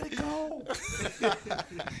in. Let it go.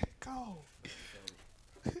 Go. All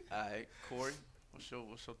right, Corey. What's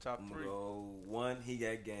your top I'm 3? gonna go 1, he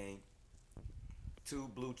got game. 2,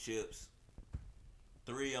 Blue Chips.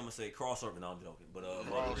 3, I'm gonna say crossover. No, I'm joking. But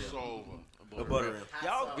Crossover. Butter Rim.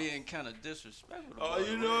 Y'all being kind of disrespectful. Oh,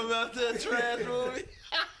 you know about that trash movie?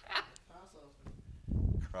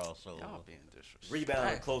 Crossover. Y'all being disrespectful. Rebound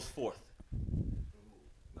Hey, and close 4th.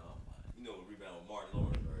 No, you know rebound with Martin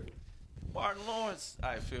Lawrence, right? Martin Lawrence. All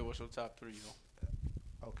right, Phil. What's your top 3?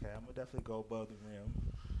 Yo? Okay, I'm gonna definitely go above the rim.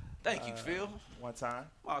 Thank you, Phil. One time.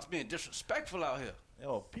 Wow, it's being disrespectful out here.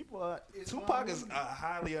 Yo, people are. It's Tupac my is a movie.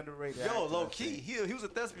 highly underrated. Yo, actor, low I key. think. He was a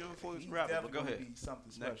thespian before he was He's rapping. But go definitely ahead. be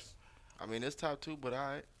something special. Next. I mean, it's top 2, but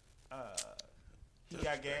alright. He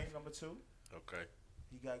got game number 2. Okay.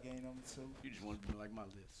 He got game number 2. You just want to be like my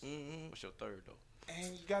list. Mm-hmm. What's your 3rd though?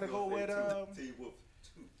 And you gotta go with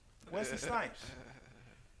Wesley Snipes.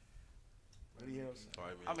 What else?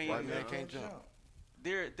 I mean, White Man Can't Jump.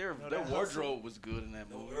 their No, their that wardrobe was good in that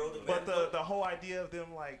movie. But the whole idea of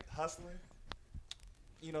them like hustling,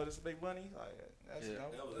 you know, this big money, like that's Yeah.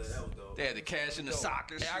 dope. That was dope. They had the cash in the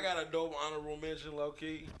sock and Hey, shit. I got a dope honorable mention, low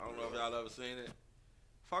key. I don't know if y'all ever seen it.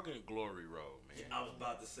 Fucking Glory Road, man. I was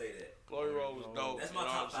about to say that. Glory Road was dope. That's you my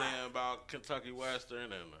know top what I'm saying about Kentucky Western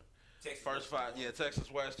and the Texas first 5. Yeah, Texas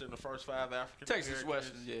Western, the first 5 African Texas Americans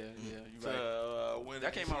Western, yeah, you to right. win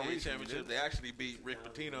That the came out NCAA recently, championship. didn't it? They actually beat Rick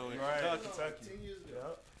Pitino in Right, Kentucky. Kentucky. 10 years ago.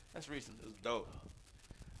 Yep. That's recent. It was dope.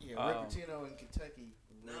 Yeah, Rick Pitino in Kentucky.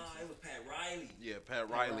 No, it was Pat Riley. Yeah, Pat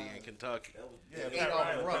Riley in Kentucky. That was Yeah, Adolph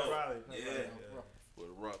Pat Riley. Rupp. Pat Riley. Yeah. Where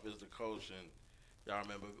Rupp is the coach, and Y'all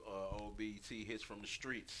remember old BT Hits from the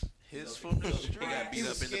Streets? Hits from the He street. got beat He up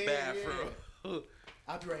was in the scared, bathroom.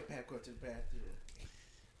 I'll be right back. Go to the bathroom.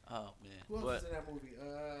 Oh man. Who else But was in that movie?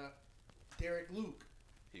 Derek Luke.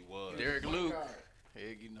 He was. Derek Point Luke. guard.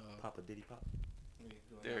 Heck, you know, Papa Diddy Pop. Yeah,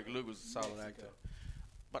 going Derek out Luke was a solid Mexico. actor.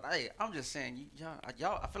 But hey, I'm just saying,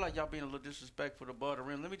 y'all. I feel like y'all being a little disrespectful to Above the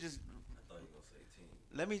Rim. Let me just I thought you were gonna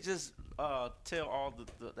say team. tell all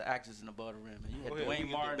the actors in Above the Rim. Man. You had Go ahead, we Dwayne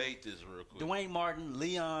can Martin, debate this real quick. Dwayne Martin,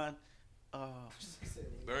 Leon, He said,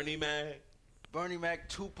 Bernie Mac. Bernie Mac,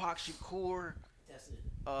 Tupac Shakur, that's it.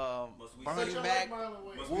 Must we Bernie say- So Mac, like Marlon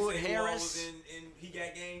Wayans. Must we Wood say who all Harris. was in He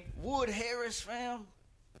Got Game? Wood Harris, fam.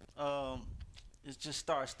 It's just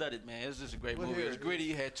star-studded, man. It's just a great Wood movie. It's Harris. gritty.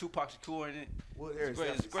 You had Tupac Shakur in it. Wood It's Harris great.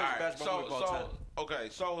 It's the definitely- greatest All right, basketball movie of all time. okay,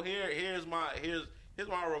 so here's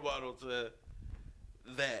my rebuttal to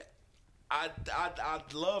that. I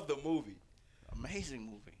love the movie. Amazing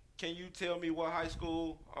movie. Can you tell me what high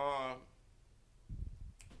school?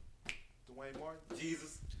 Dwayne Martin.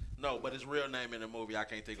 Jesus. No, but his real name in the movie I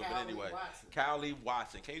can't think of it Kyle anyway. Watson. Kyle Lee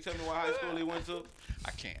Watson. Can you tell me what high school he went to?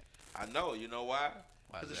 I can't. I know. You know why?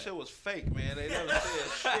 Why is Because the that? shit was fake, man. They never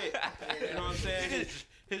said shit. You know what I'm saying?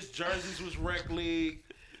 His jerseys was rec league.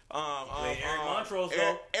 Played Eric Montrose,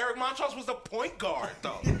 Eric, though. Eric Montrose was the point guard,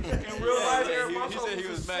 though. In real life, Eric he Montrose said he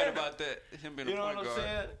was the mad center. about that. Him being You a know point what I'm guard.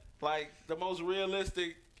 saying? Like, the most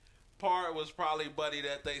realistic part was probably Buddy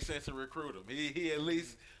that they sent to recruit him. He at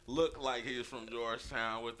least looked like he was from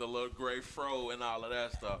Georgetown with the little gray fro and all of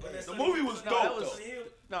that stuff. But that's The Sonny- movie was No, dope, that was- though.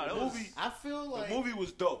 No, that The was movie- I feel like The movie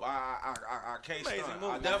was dope. I can't Amazing stunt.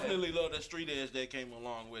 movie. I definitely love the street edge that came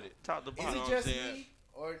along with it. top to Is bottom. know it what I'm just saying? me,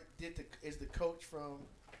 or is the coach from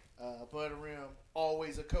Above the Rim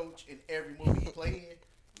always a coach in every movie he played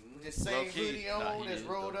in? With the same Low-key. hoodie Nah, on he that's is,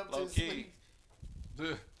 rolled though. up to his Low-key.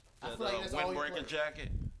 sleeves. I That feel like that's all he windbreaker played.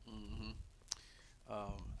 jacket.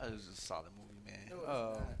 That was a solid movie, man. No, it's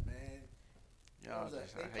not, man. Y'all What was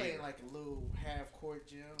just- that? I They hate playing it. like a little half court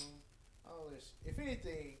gym. All this. If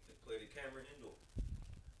anything, They played at Cameron Indoor.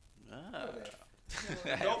 The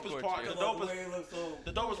dopest part, the Come on, dopest, Dwayne looks so.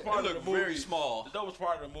 the dopest It part of the looked movie. very small. The dopest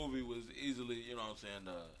part of the movie was easily, you know what I'm saying,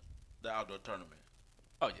 the outdoor tournament.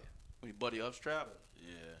 Oh yeah, when Buddy Upstrap,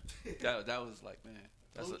 Yeah. that was like, man,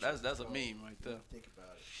 that's a meme right there. think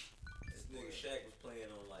about it. This nigga Shaq was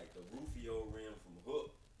playing on like the Rufio rim from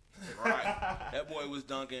Hook. Right. That boy was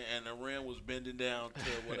dunking and the rim was bending down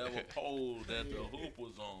to whatever pole that the hoop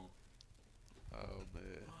was on. Oh man,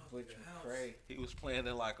 Butch McRae. He was playing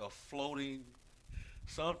in like a floating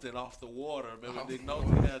something off the water. Remember, Oh, Nick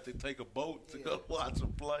Nolte had to take a boat to go watch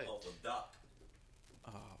him play. Off the dock.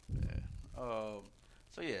 oh man.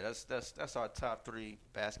 So yeah, that's our top 3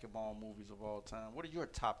 basketball movies of all time. What are your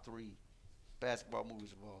top 3 basketball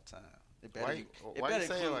movies of all time? It better, Why it you better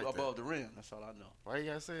say it include like that? Above the Rim. That's all I know. Why you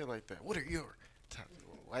gotta say it like that? What are your top?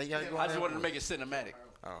 Why you gotta go? I just that wanted to way? make it cinematic.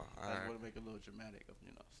 Oh, all I just right. wanted to make it a little dramatic.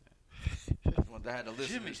 You know what I'm saying? I just wanted to have the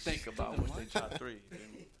listeners think about what's their top 3. you feel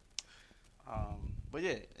me? But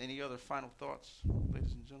yeah, any other final thoughts,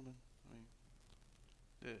 ladies and gentlemen? I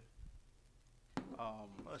mean, yeah.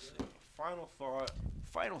 Let's see. Final thought.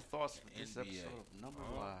 Final thoughts for this NBA. episode of Numbers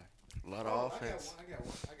Live. A lot Oh, of offense.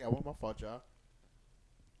 I got one. My fault, y'all.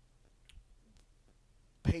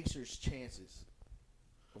 Pacers' chances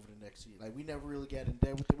over the next year. Like we never really got in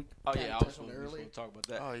depth with it. We Oh kinda yeah, I was touched on supposed it earlier. to talk about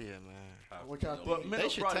that. Oh yeah, man. What y'all But think? Melo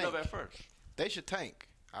should brought it up tank. at first. They should tank.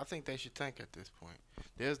 I think they should tank at this point.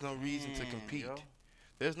 There's no reason to compete. yo.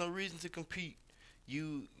 There's no reason to compete.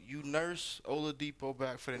 You nurse Oladipo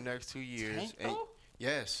back for the next 2 years. Tank, and though?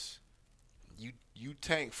 yes, you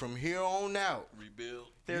tank from here on out, Rebuild.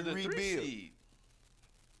 They're you the 3 rebuild. seed.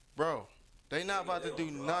 bro. They not about to They do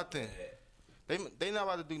don't drop nothing. that. They not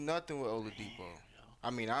about to do nothing with Oladipo. I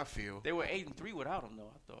mean, I feel. They were 8-3 without him,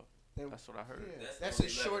 though. I thought They- that's what I heard. Yeah, That's that's a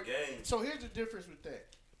only 11 short. games. So here's the difference with that.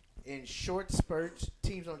 In short spurts,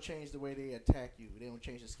 teams don't change the way they attack you. They don't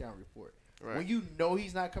change the scout report. Right. When you know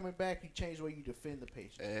he's not coming back, you change the way you defend the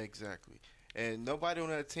Pacers. Exactly. And nobody on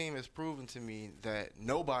that team has proven to me that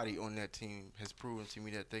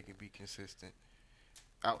they can be consistent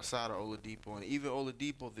outside of Oladipo. And even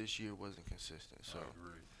Oladipo this year wasn't consistent. So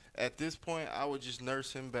at this point, I would just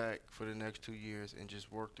nurse him back for the next 2 years and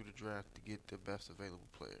just work through the draft to get the best available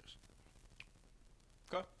players.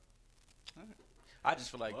 Okay. All right. I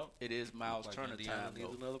just feel like Well, it is Miles Like Turner Indiana time, needs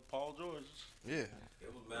though. another Paul George. Yeah.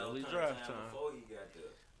 It was Early Miles draft time time. before he got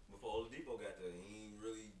there. Before Oladipo got there, he ain't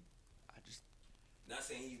really. I just Not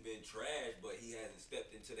saying he's been trash, but he hasn't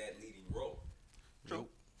stepped into that leading role. True.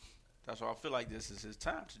 That's why I feel like this is his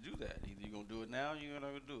time to do that. Either you're gonna do it now, or you're not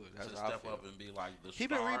gonna do it. That's To how I step feel. up and be like the He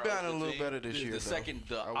been star of rebounding the a little team. better this year. The though. second,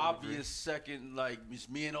 the I would obvious agree. second, like it's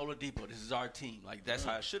me and Oladipo. This is our team. Like that's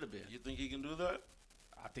how it should have been. You think he can do that?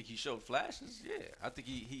 I think he showed flashes. Yeah, I think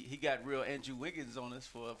he got real Andrew Wiggins on us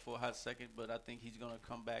for a hot second, but I think he's gonna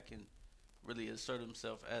come back and really assert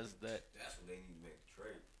himself as that. That's what they need to make the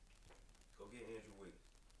trade. Go get Andrew Wiggins.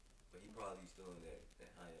 But he probably still in that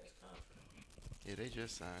high ass contract. Yeah, they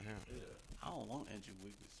just signed him. Yeah. I don't want Andrew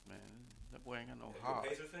Wiggins, man. That boy ain't got no You a heart.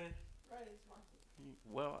 Pacers fan? Right, it's my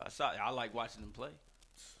Well, I like watching them play.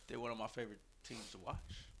 They're one of my favorite teams to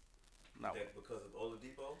watch. Now, That because of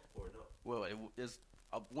Oladipo or no? well, it's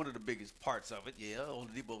one of the biggest parts of it. Yeah,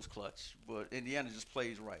 Oladipo's clutch, but Indiana just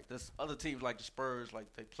plays right. There's other teams like the Spurs,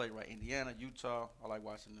 like they play right. Indiana, Utah, I like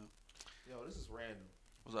watching them. Yo, this is random.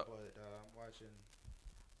 What's up? But I'm watching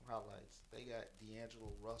highlights. They got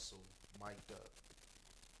D'Angelo Russell mic'd up.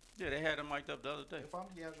 Yeah, they had him mic'd up the other day. If I'm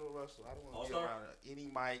D'Angelo Russell, I don't want to be All-star? around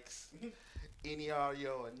any mics, any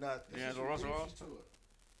audio, or nothing. D'Angelo Russell,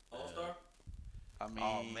 All Star? I mean,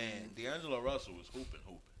 Oh man, D'Angelo Russell is hooping.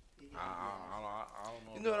 I don't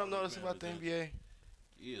know. You know what I'm about noticing about the defense. NBA?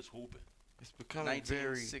 He is hooping. It's becoming 19,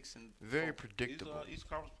 very, 6, and very 4. predictable. He's East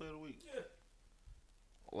Conference Player of the Week. Yeah.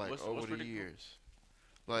 Like What's over the predictable? years,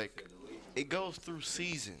 like it goes through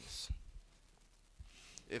seasons.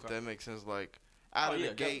 If Okay. that makes sense, like out Oh, of yeah,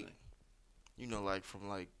 the gate, definitely. you know, like from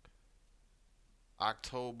like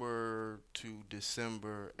October to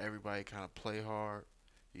December, everybody kind of play hard,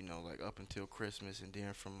 you know, like up until Christmas, and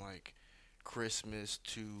then from like Christmas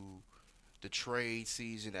to the trade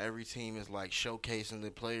season, every team is like showcasing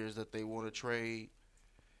the players that they want to trade.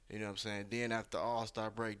 You know what I'm saying? Then after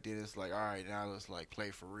All-Star break, then it's like, all right, now let's like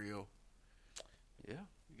play for real. Yeah,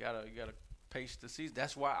 you gotta pace the season.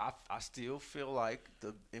 That's why I still feel like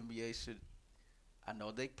the NBA should. I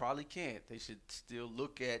know they probably can't. They should still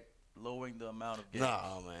look at lowering the amount of games.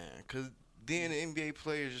 Nah, man, because then the NBA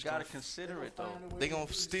players just Gotta gonna, consider it though. they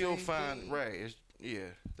gonna still find right. It's, yeah,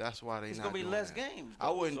 that's why they It's not gonna be doing less that. games. I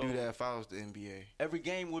though, wouldn't do so that if I was the NBA. Every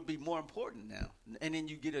game would be more important now, and then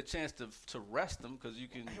you get a chance to rest them because you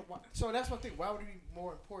can. So that's one thing. Why would it be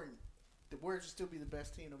more important? The Warriors would still be the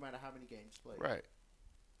best team no matter how many games played. Right.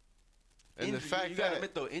 And Injury, the fact you gotta that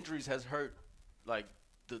admit though, injuries has hurt like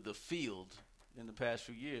the field in the past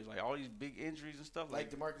few years. Like all these big injuries and stuff. Like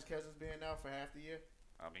DeMarcus Cousins being out for half the year.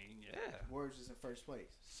 I mean, yeah. Warriors is in first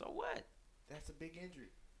place. So what? That's a big injury.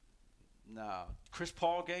 Nah, Chris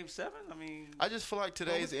Paul game 7. I mean, I just feel like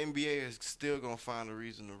today's NBA is still gonna find a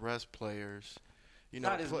reason to rest players. You know,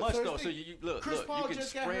 not as play- much So though. it's So the- you look, Chris Paul you can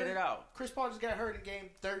just got spread hurt. it out. Chris Paul just got hurt in game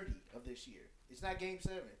 30 of this year. It's not game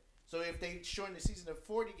 7. So if they shortened the season to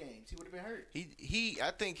 40 games, he would have been hurt. He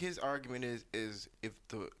I think his argument is if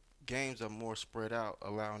the games are more spread out,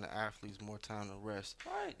 allowing the athletes more time to rest,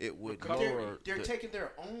 Right. it would But they're lower. they're the- taking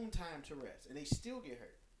their own time to rest, and they still get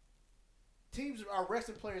hurt. Teams are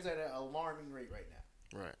resting players at an alarming rate right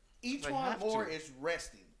now. right. Each have Moore to. is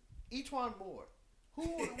resting. Each Moore.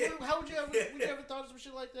 How would you ever thought of some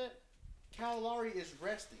shit like that? Kyle Lowry is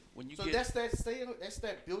resting. When you so get- that's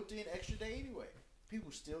that built-in extra day anyway.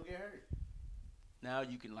 People still get hurt. Now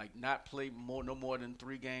you can like not play no more than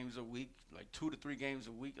 3 games a week, like 2 to 3 games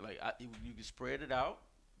a week. Like you can spread it out.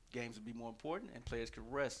 Games will be more important, and players can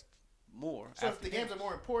rest more. So if after the games are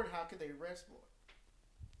more important, how can they rest more?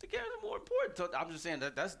 the games are more important. So I'm just saying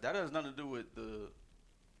that that has nothing to do with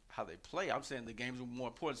how they play. I'm saying the games are more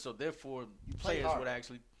important. So therefore, play players harder. would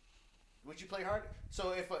actually. Would you play harder?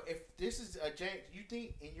 So if this is a you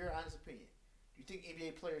think, in your honest opinion, do you think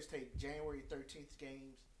NBA players take January 13th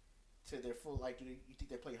games to their full? Like, you think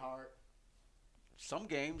they play hard? Some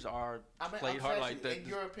games are I'm played hard asking like you, that. in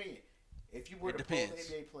your opinion, if you were It to poll the depends.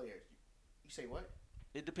 NBA players, you say what?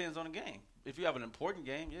 It depends on the game. If you have an important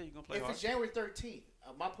game, yeah, you're gonna play If hard. it's January 13th,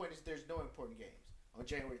 my point is there's no important games on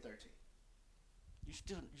January 13th. You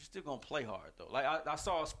still gonna play hard though. Like I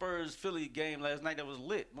saw a Spurs Philly game last night that was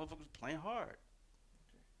lit. Motherfuckers playing hard.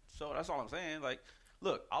 So that's all I'm saying. Like,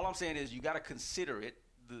 look, all I'm saying is you got to consider it,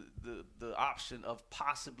 the option of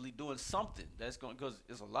possibly doing something that's going, because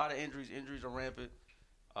there's a lot of injuries. Injuries are rampant.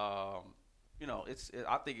 You know,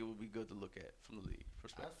 I think it would be good to look at from the league I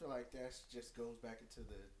perspective. feel like that just goes back into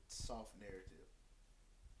the soft narrative.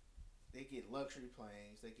 They get luxury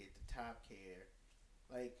planes. They get the top care.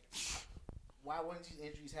 Like, why weren't these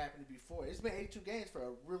injuries happening before? It's been 82 games for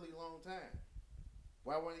a really long time.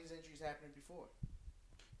 Why weren't these injuries happening before?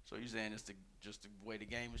 So you're saying it's just the way the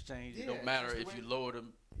game has changed. Yeah, It don't matter just the if you way- lower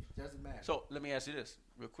them. It doesn't matter. So let me ask you this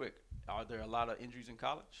real quick: are there a lot of injuries in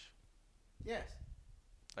college? Yes.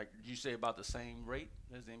 Like you say, about the same rate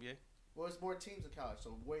as the NBA? Well, it's more teams in college,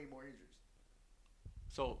 so way more injuries.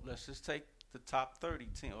 So let's just take the top 30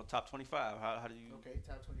 team or top 25. How do you? Okay,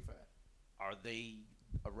 top 25. Are they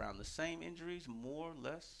around the same injuries, more,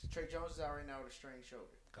 less? Trey Jones is out right now with a strained shoulder.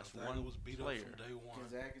 That's Gonzaga one was beat player. up from day one.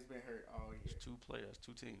 Gonzaga's been hurt all year. It's two players,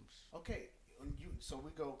 two teams. Okay, so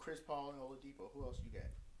we go Chris Paul and Oladipo. Who else you got?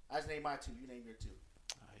 I just named my two. You name your two.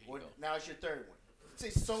 Here you go. Now it's your third one. Say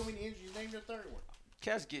so many injuries. Name your third one.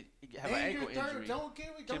 Cats have an Name ankle your third. injury. Don't give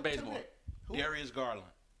it. Ken Don't tell me Bazemore. that. Who? Darius Garland.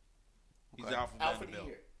 He's Okay. out for Out for the Vanderbilt.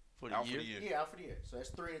 year. For the Out year. for the year. Yeah, out for the year. So that's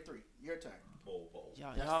 3 and 3. Your turn.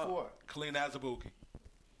 Y'all, That's y'all- 4. Clint Azabuki.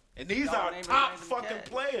 And these Y'all are naming top random fucking cats.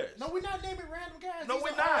 players. No, we're not naming random guys. No, These we're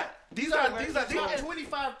are not. all- These are top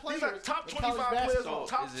 25 players. These are top in college 25 players basketball. on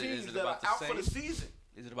top Is it teams that are about the out for the same? season.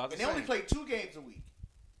 Is it about the And they same? only play 2 games a week.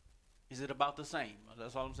 Is it about the same?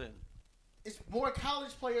 That's all I'm saying. It's more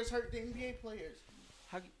college players hurt than NBA players.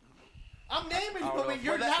 How, I'm naming I them, don't know and if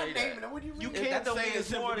you're we not say that. naming them. What do you mean? You That can't don't say mean it's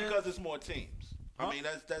it's more simply than- because it's more teams. Huh? I mean,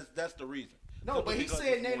 that's the reason. No, Simply but he because said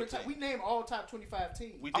it's name more the top. teams. We name all top 25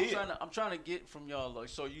 teams. We I'm did. trying to get from y'all. Like,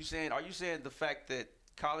 so are you saying the fact that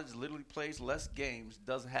college literally plays less games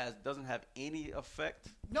doesn't have any effect?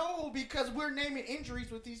 No, because we're naming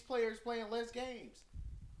injuries with these players playing less games.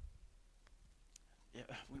 Yeah,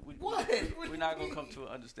 What? we're not gonna come to an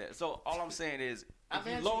understand. So all I'm saying is, I'm if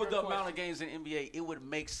you answering lowered the your amount of question. games in NBA, it would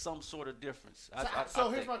make some sort of difference. So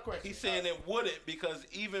here's think. my question. He's saying it wouldn't because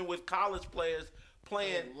even with college players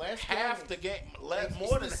playing Less half games. the game, It's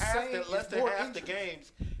more the than half, same, less it's than more half the injuries.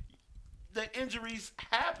 games, the injuries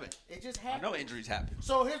happen, It just I happened. know injuries happen.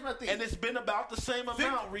 So here's my thing. and it's been about the same amount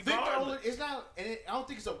Victor regardless. It's not, and I don't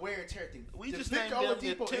think it's a wear and tear thing. We The just Victor named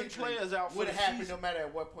them Oladipo 10 injury players out for would the have happened season. no matter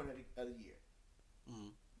at what point of the year.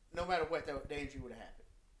 Mhm. No matter what the injury would have happened.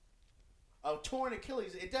 A torn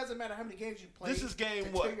Achilles, it doesn't matter how many games you play. This is game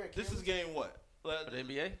to what? tear your This is Achilles. game what? For the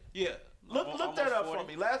NBA, Yeah, look Almost that up 40. for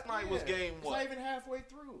me. Last night was Yeah, game It's what? not even halfway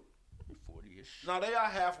through. 40ish. No, they are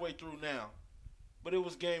halfway through now, but it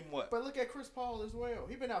was game what? But look at Chris Paul as well.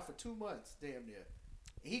 He been out for 2 months, damn near.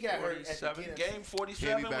 He got hurt at the 47 beginning. Game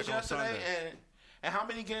 47 back was on yesterday, Sunday. and how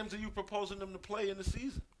many games are you proposing them to play in the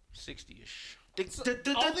season? 60ish.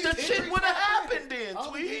 The All these shit injuries would have happened. happened then, All the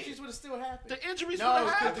Tweet. injuries would have still happened. The injuries No, would have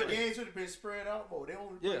because the happened. games would have been spread out more. They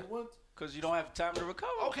only Yeah. played once. Because you don't have time to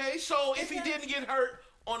recover. Okay, so if he Yeah. didn't get hurt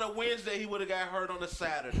on a Wednesday, he would have got hurt on a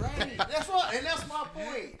Saturday. Right. That's what, and that's my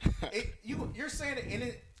point. You're saying it,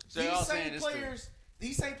 and So y'all these saying same it's the- players,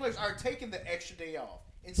 these same players are taking the extra day off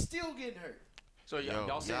and still getting hurt. So Yo,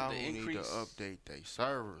 y'all saying the need increase? to update their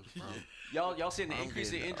servers, bro. Y'all saying the I'm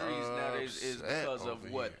increase in getting injuries nowadays is upset because of over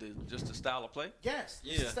what? here. Just the style of play? Yes.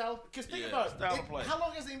 Yeah. Because think Yeah, about style it. of play. How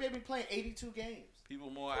long has the NBA been playing 82 games? People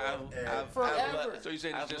more Forever. So you're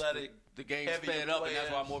saying it's just athletic, the game's heavier sped up and that's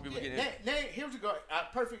why players. more people Yeah, getting name, here's a go. A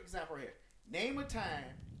perfect example here. Name a time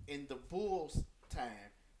in the Bulls'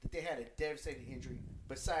 time that they had a devastating injury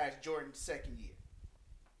besides Jordan's second year.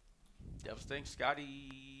 devastating.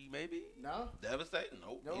 Scotty, maybe? No, devastating.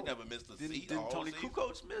 Nope. He No. never missed a Didn't, seat. didn't all Tony season.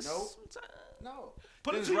 Kukoc miss Nope. some time? no.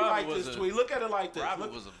 Put it Dennis to you Rodman like was this, a- Tweet. Look at it like this. Robert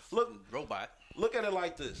Look, was a look, robot. look at it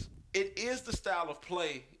like this. It is the style of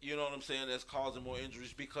play, you know what I'm saying, that's causing more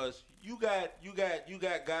injuries because you got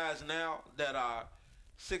guys now that are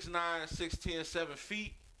 6'9", 6'10", 7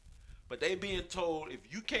 feet, but they being told if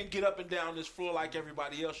you can't get up and down this floor like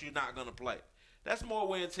everybody else, you're not gonna play. That's more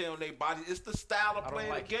wear and tear on their body. It's the style of I don't play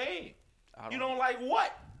like of the game. I You don't like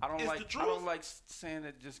what? I don't It's like. the I truth. don't like saying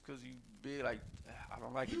it just because you be like. I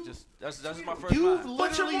don't like You- it. Just that's my first You've line.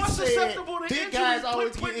 But you're literally more said susceptible to big injuries. guys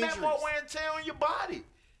always Putting get that more injuries. wear and tear on your body.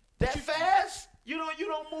 That fast, you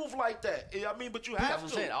don't move like that. I mean, but you That's have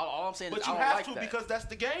what to. I'm saying. All I'm saying But is you I don't have like to that. because that's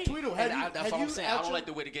the game. Tweedle, And have you, that's have what I'm you saying. I don't actually- like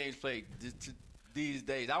the way the game's played these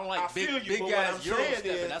days. I don't I like feel big you, but what guys I'm Euro saying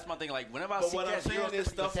stepping. is- That's my thing. Like whenever I But see what I'm cats saying Euro is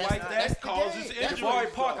stepping, stuff that's like not- that that's the causes game. injuries.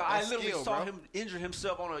 Jabari Parker, I That's literally skill, saw bro. him injure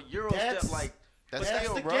himself on a Euro That's- step. Like, That's But that's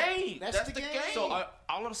skill, the bro. game. That's That's the the game. game. so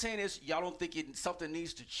all I'm saying is y'all don't think something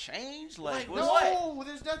needs to change. Like, Like what's- No,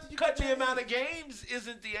 there's nothing you Cut can the change. amount of games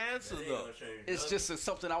isn't the answer though. it's just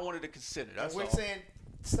something I wanted to consider. And That's we're all. saying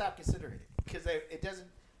stop considering it because it doesn't.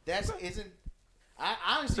 That isn't. I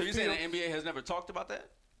honestly So you're feel, saying the NBA has never talked about that?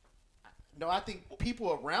 no. I think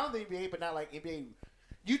people around the NBA, but not like NBA.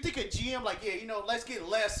 You think a GM like, yeah, let's get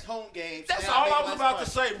less home games. That's now all make I was less about money.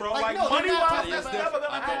 to say, bro. Like, Like no, they're money not wise, talking that's about never that.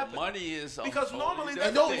 gonna I know happen. money is Because totally normally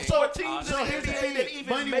different there's no, only thing. 4 teams in So the here's the NBA thing, that even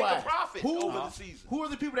make a money-wise. profit Who- over the season. Who are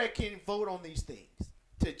the people that can vote on these things?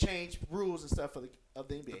 to change rules and stuff of the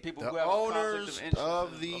NBA. The people The who have a conflict owners interest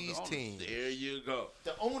of the these owners. teams. There you go.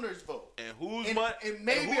 The owners vote. And whose And- money? and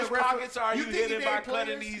maybe whose a refer- pockets are you you think hitting NBA by cutting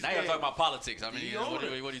players- these Now you're games? talking about politics. I mean, The what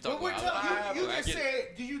owner. are you But talking we're about? telling you I just get it.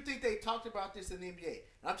 said, do you think they talked about this in the NBA?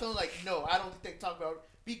 And I'm telling you, like, no, I don't think they talked about it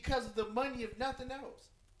because of the money, if nothing else.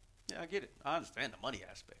 Yeah, I get it. I understand the money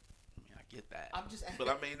aspect. I mean, I get that. I'm just But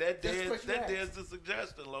I mean, that That's dares what you asked. the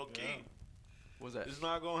suggestion, low key. What's that? It's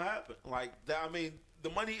not gonna happen. Like that. I mean, the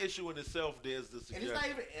money issue in itself dares the And suggestion. it's not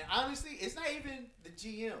even, and honestly, it's not even the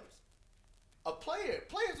GMs.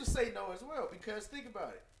 Players will say no as well because think about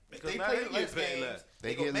it. If Because they now play they get less paid games, less.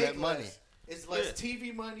 They gonna get make that money. less. It's less Yeah.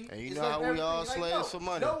 TV money. And you it's know less how we everything. all Like, slaves no, for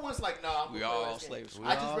money. No one's like, no, I'm We gonna play all less slaves games. for We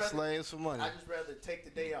I just all rather, slaves for money. I just rather take the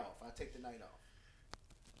day off. I take the night off.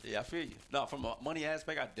 Yeah, I feel you. No, from a money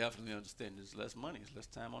aspect, I definitely understand. There's less money, there's less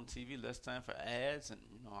time on TV, less time for ads, and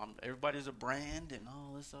everybody's a brand and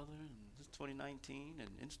all this other. And this 2019 and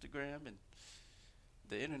Instagram and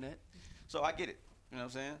the internet. So I get it. You know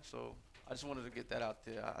what I'm saying? So I just wanted to get that out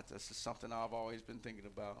there. That's just something I've always been thinking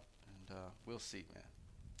about, and we'll see, man.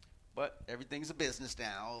 But everything's a business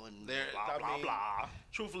now, and There, blah I blah mean, blah.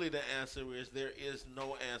 Truthfully, the answer is there is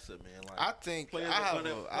no answer, man. Like I think players I are have gonna,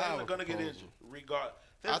 a- I players have are a gonna get proposal. injured. Regard,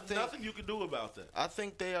 there's I think- nothing you can do about that. I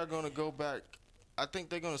think they are going to go back. I think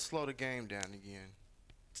they're going to slow the game down again.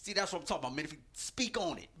 See, that's what I'm talking about, man. If you speak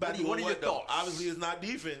on it, Back what are your though? thoughts? Obviously, it's not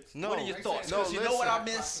defense. No, What are your thoughts? No, 'Cause you know what I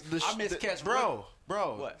listen. miss? I miss catch bro.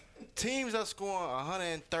 What? Teams are scoring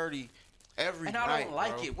 130 every And night. I don't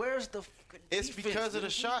like bro. it. Where's the fucking It's defense, because of the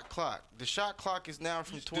dude? shot clock. The shot clock is now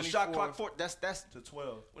from The 24 shot clock for that's To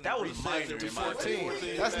 12. that was Reset minor to in my 14.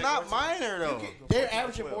 opinion. That's not minor though. They're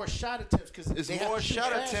averaging more shot attempts because It's more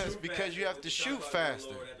shot attempts because you have to shoot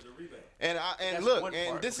faster. And That's look, one and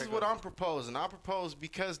part. this Okay, is go what ahead. I'm proposing. I propose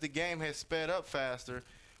because the game has sped up faster,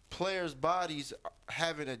 players' bodies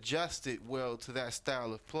haven't adjusted well to that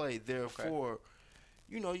style of play. Therefore,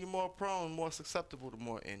 you're more prone, more susceptible to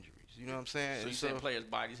more injuries. You know what I'm saying? So you And saying players'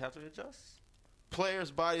 bodies have to adjust?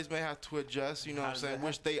 players' bodies may have to adjust, you know what I'm does saying, that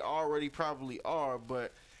which they already probably are,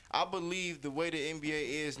 but I believe the way the NBA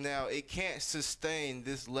is now, it can't sustain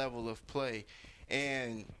this level of play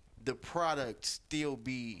and the product still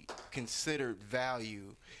be considered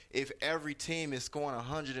value if every team is scoring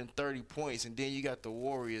 130 points and then you got the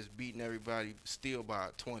Warriors beating everybody still by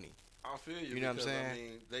 20. I feel you. You know what I'm because, saying? I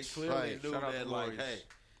mean, they clearly Like, knew shout out that, the like, Warriors. hey,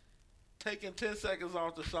 taking 10 seconds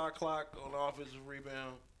off the shot clock on the offensive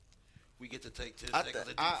rebound, we get to take 10 seconds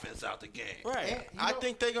of defense out the game. Right. And, you I know-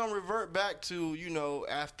 think they're going to revert back to,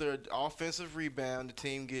 after offensive rebound, the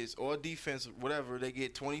team gets, or defense, whatever, they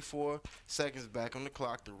get 24 seconds back on the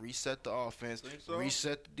clock to reset the offense, Think so?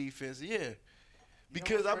 reset the defense. Yeah.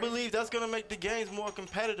 Because I believe that's going to make the games more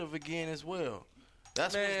competitive again as well.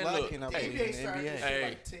 That's Man, what's look, lacking, I The believe, NBA in the started this NBA. shit Hey.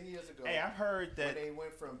 like 10 years ago. Hey, I've heard when that. they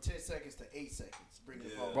went from 10 seconds to 8 seconds, bringing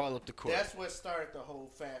the ball. Ball up the court. That's what started the whole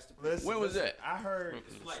faster. Listen, When was listen, that? I heard.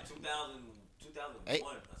 It's like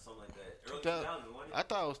 2001 or something like that. Early 2000 2001. I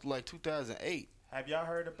thought it was like 2008. Have y'all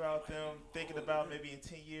heard about them thinking about maybe in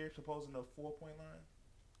 10 years proposing a 4-point line?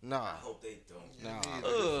 Nah. I hope they don't. Nah.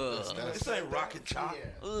 Ugh. This ain't rocket chop.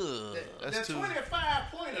 Yeah. Ugh. That's the too-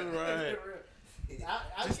 25-pointer. Right.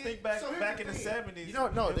 I Just get- think back so here's back the in the thing. 70s. You know,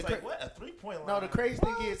 no, it was the like, cra- what, a 3-point line? No, the crazy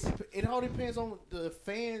thing is, it all depends on the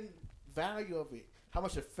fan value of it. How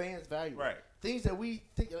much the fans value it. Right. Things that we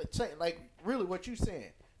think, like really what you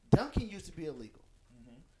saying. Dunking used to be illegal.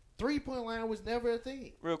 3-point line was never a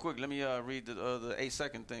thing. Real quick, let me read the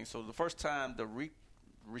 8-second thing. So the first time the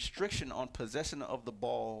restriction on possession of the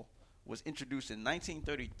ball was introduced in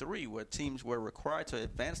 1933, where teams were required to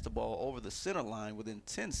advance the ball over the center line within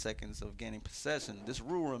 10 seconds of gaining possession. This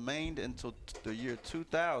rule remained until the year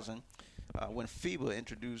 2000, when FIBA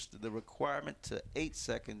introduced the requirement to 8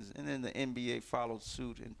 seconds, and then the NBA followed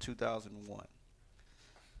suit in 2001.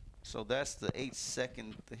 So that's the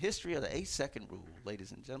history of the 8-second rule,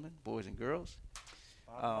 ladies and gentlemen, boys and girls.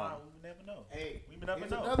 Bottom line, we would never know. Hey, we would never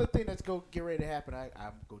here's know. another thing that's going to get ready to happen.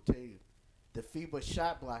 I'm going to tell you. The FIBA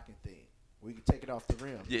shot blocking thing. We can take it off the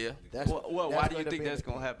rim. Yeah. That's Well, that's why do you gonna think be that's the-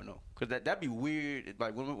 going to happen, though? Because that'd be weird.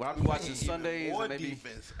 Like, when I be watching Sundays More and maybe...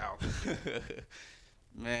 defense out.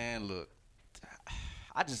 Man, look.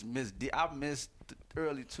 I just miss the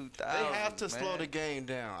early 2000s. They have to slow man. the game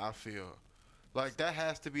down, I feel. Like, that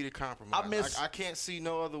has to be the compromise. I miss- I can't see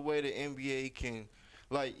no other way the NBA can,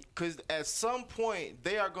 like, because at some point,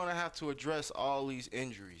 they are going to have to address all these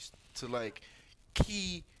injuries to, like,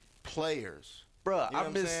 key players. Bruh, You know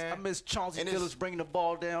what I'm saying? I miss Chauncey And it's- Billups bringing the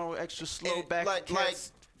ball down extra slow And back. like,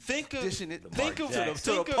 think of dishing it think of to the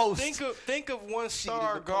think of post. think of one Shooting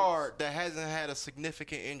star the post. guard that hasn't had a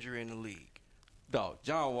significant injury in the league. Dog,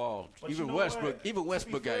 John Wall, But you even know Westbrook, what? even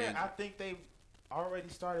Westbrook To be got fair, injured. I think they've already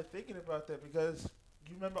started thinking about that because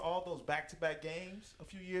you remember all those back-to-back games a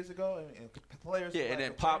few years ago, and players Yeah, were and then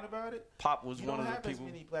complaining Pop- about it. Pop was You one don't of the have people.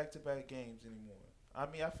 as many back-to-back games anymore. I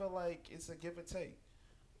mean, I feel like it's a give and take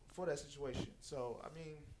for that situation. So, I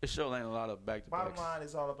mean, It sure ain't a lot of back to bottom backs. line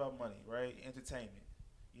is all about money, right? Entertainment.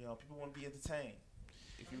 You know, people want to be entertained.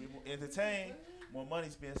 If you're entertained, more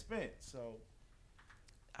money's being spent. So,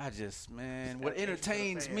 I just, man, It's what that interest of the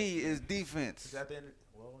entertains fans. me is defense. is that the end?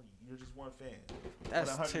 Well, you're just one fan. That's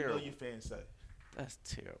what 100 terrible. million fans say. That's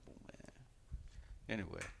terrible, man.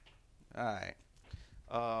 Anyway, all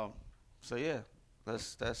right. So yeah,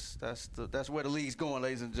 that's where the league's going,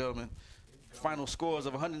 ladies and gentlemen. Final scores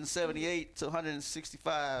of 178 to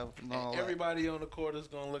 165. And all And that. everybody on the court is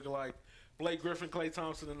gonna look like Blake Griffin, Klay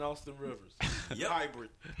Thompson, and Austin Rivers. Yep. Hybrid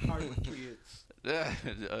kids.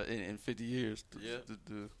 in 50 years. Yeah.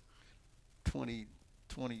 The 20,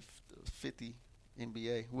 50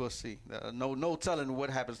 NBA. We'll see. No telling what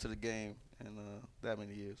happens to the game in that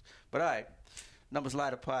many years. But all right, Numbers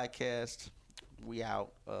Lighter podcast. We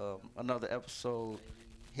out. Another episode.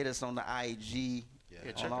 Hit us on the IG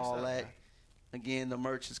check on us all out, that. man. Again, the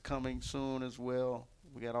merch is coming soon as well.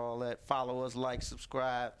 We got all that. Follow us, like,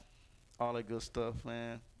 subscribe, all that good stuff,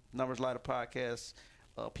 man. Numbers Lighter podcast.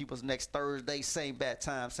 People's next Thursday, same bat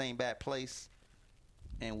time, same bat place,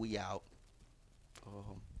 and we out.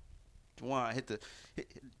 Juwan,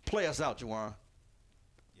 play us out, Juwan.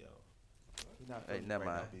 Yo, he not Hey, feeling never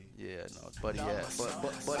right mind. now, B. Yeah, no, buddy,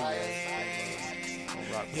 buddy,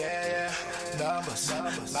 Yeah, numbers,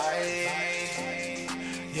 like,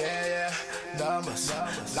 yeah, numbers,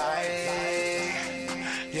 like,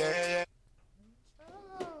 yeah.